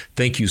can.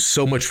 Thank you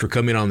so much for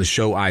coming on the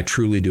show. I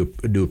truly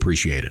do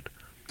appreciate it.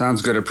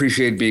 Sounds good.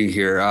 Appreciate being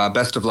here.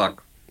 Best of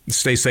luck.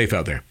 Stay safe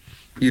out there.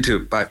 You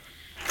too. Bye.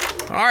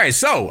 All right,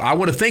 so I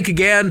want to thank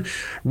again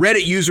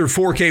Reddit user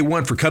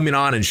 4K1 for coming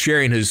on and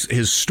sharing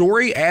his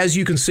story. As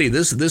you can see,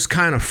 this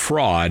kind of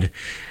fraud,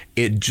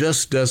 it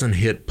just doesn't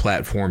hit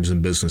platforms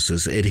and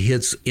businesses. It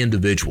hits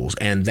individuals,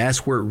 and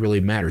that's where it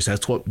really matters.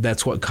 That's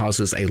what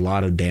causes a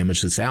lot of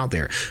damage that's out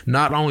there.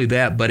 Not only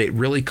that, but it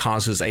really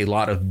causes a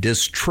lot of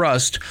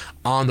distrust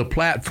on the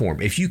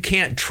platform. If you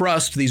can't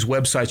trust these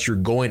websites you're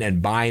going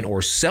and buying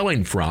or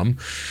selling from,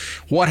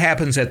 what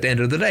happens at the end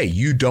of the day?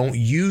 You don't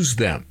use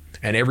them.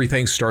 and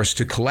everything starts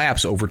to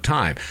collapse over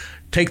time.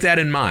 Take that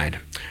in mind.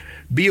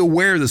 Be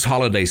aware this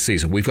holiday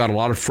season. We've got a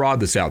lot of fraud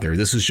that's out there.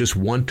 This is just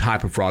one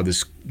type of fraud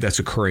that's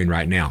occurring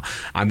right now.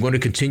 I'm going to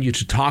continue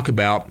to talk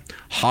about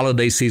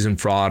holiday season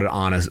fraud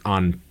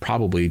on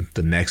probably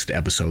the next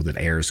episode that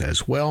airs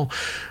as well.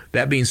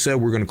 That being said,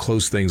 we're going to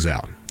close things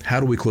out. How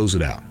do we close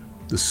it out?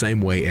 The same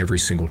way every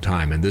single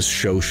time, and this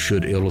show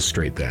should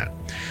illustrate that.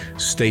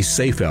 Stay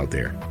safe out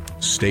there.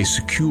 Stay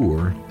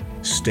secure.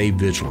 Stay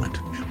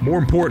vigilant. More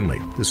importantly,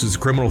 this is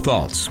Criminal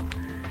Thoughts.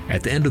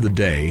 At the end of the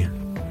day,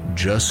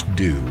 just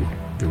do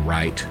the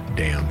right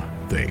damn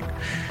thing.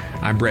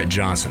 I'm Brett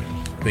Johnson.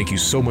 Thank you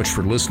so much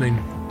for listening.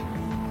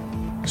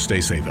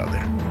 Stay safe out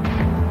there.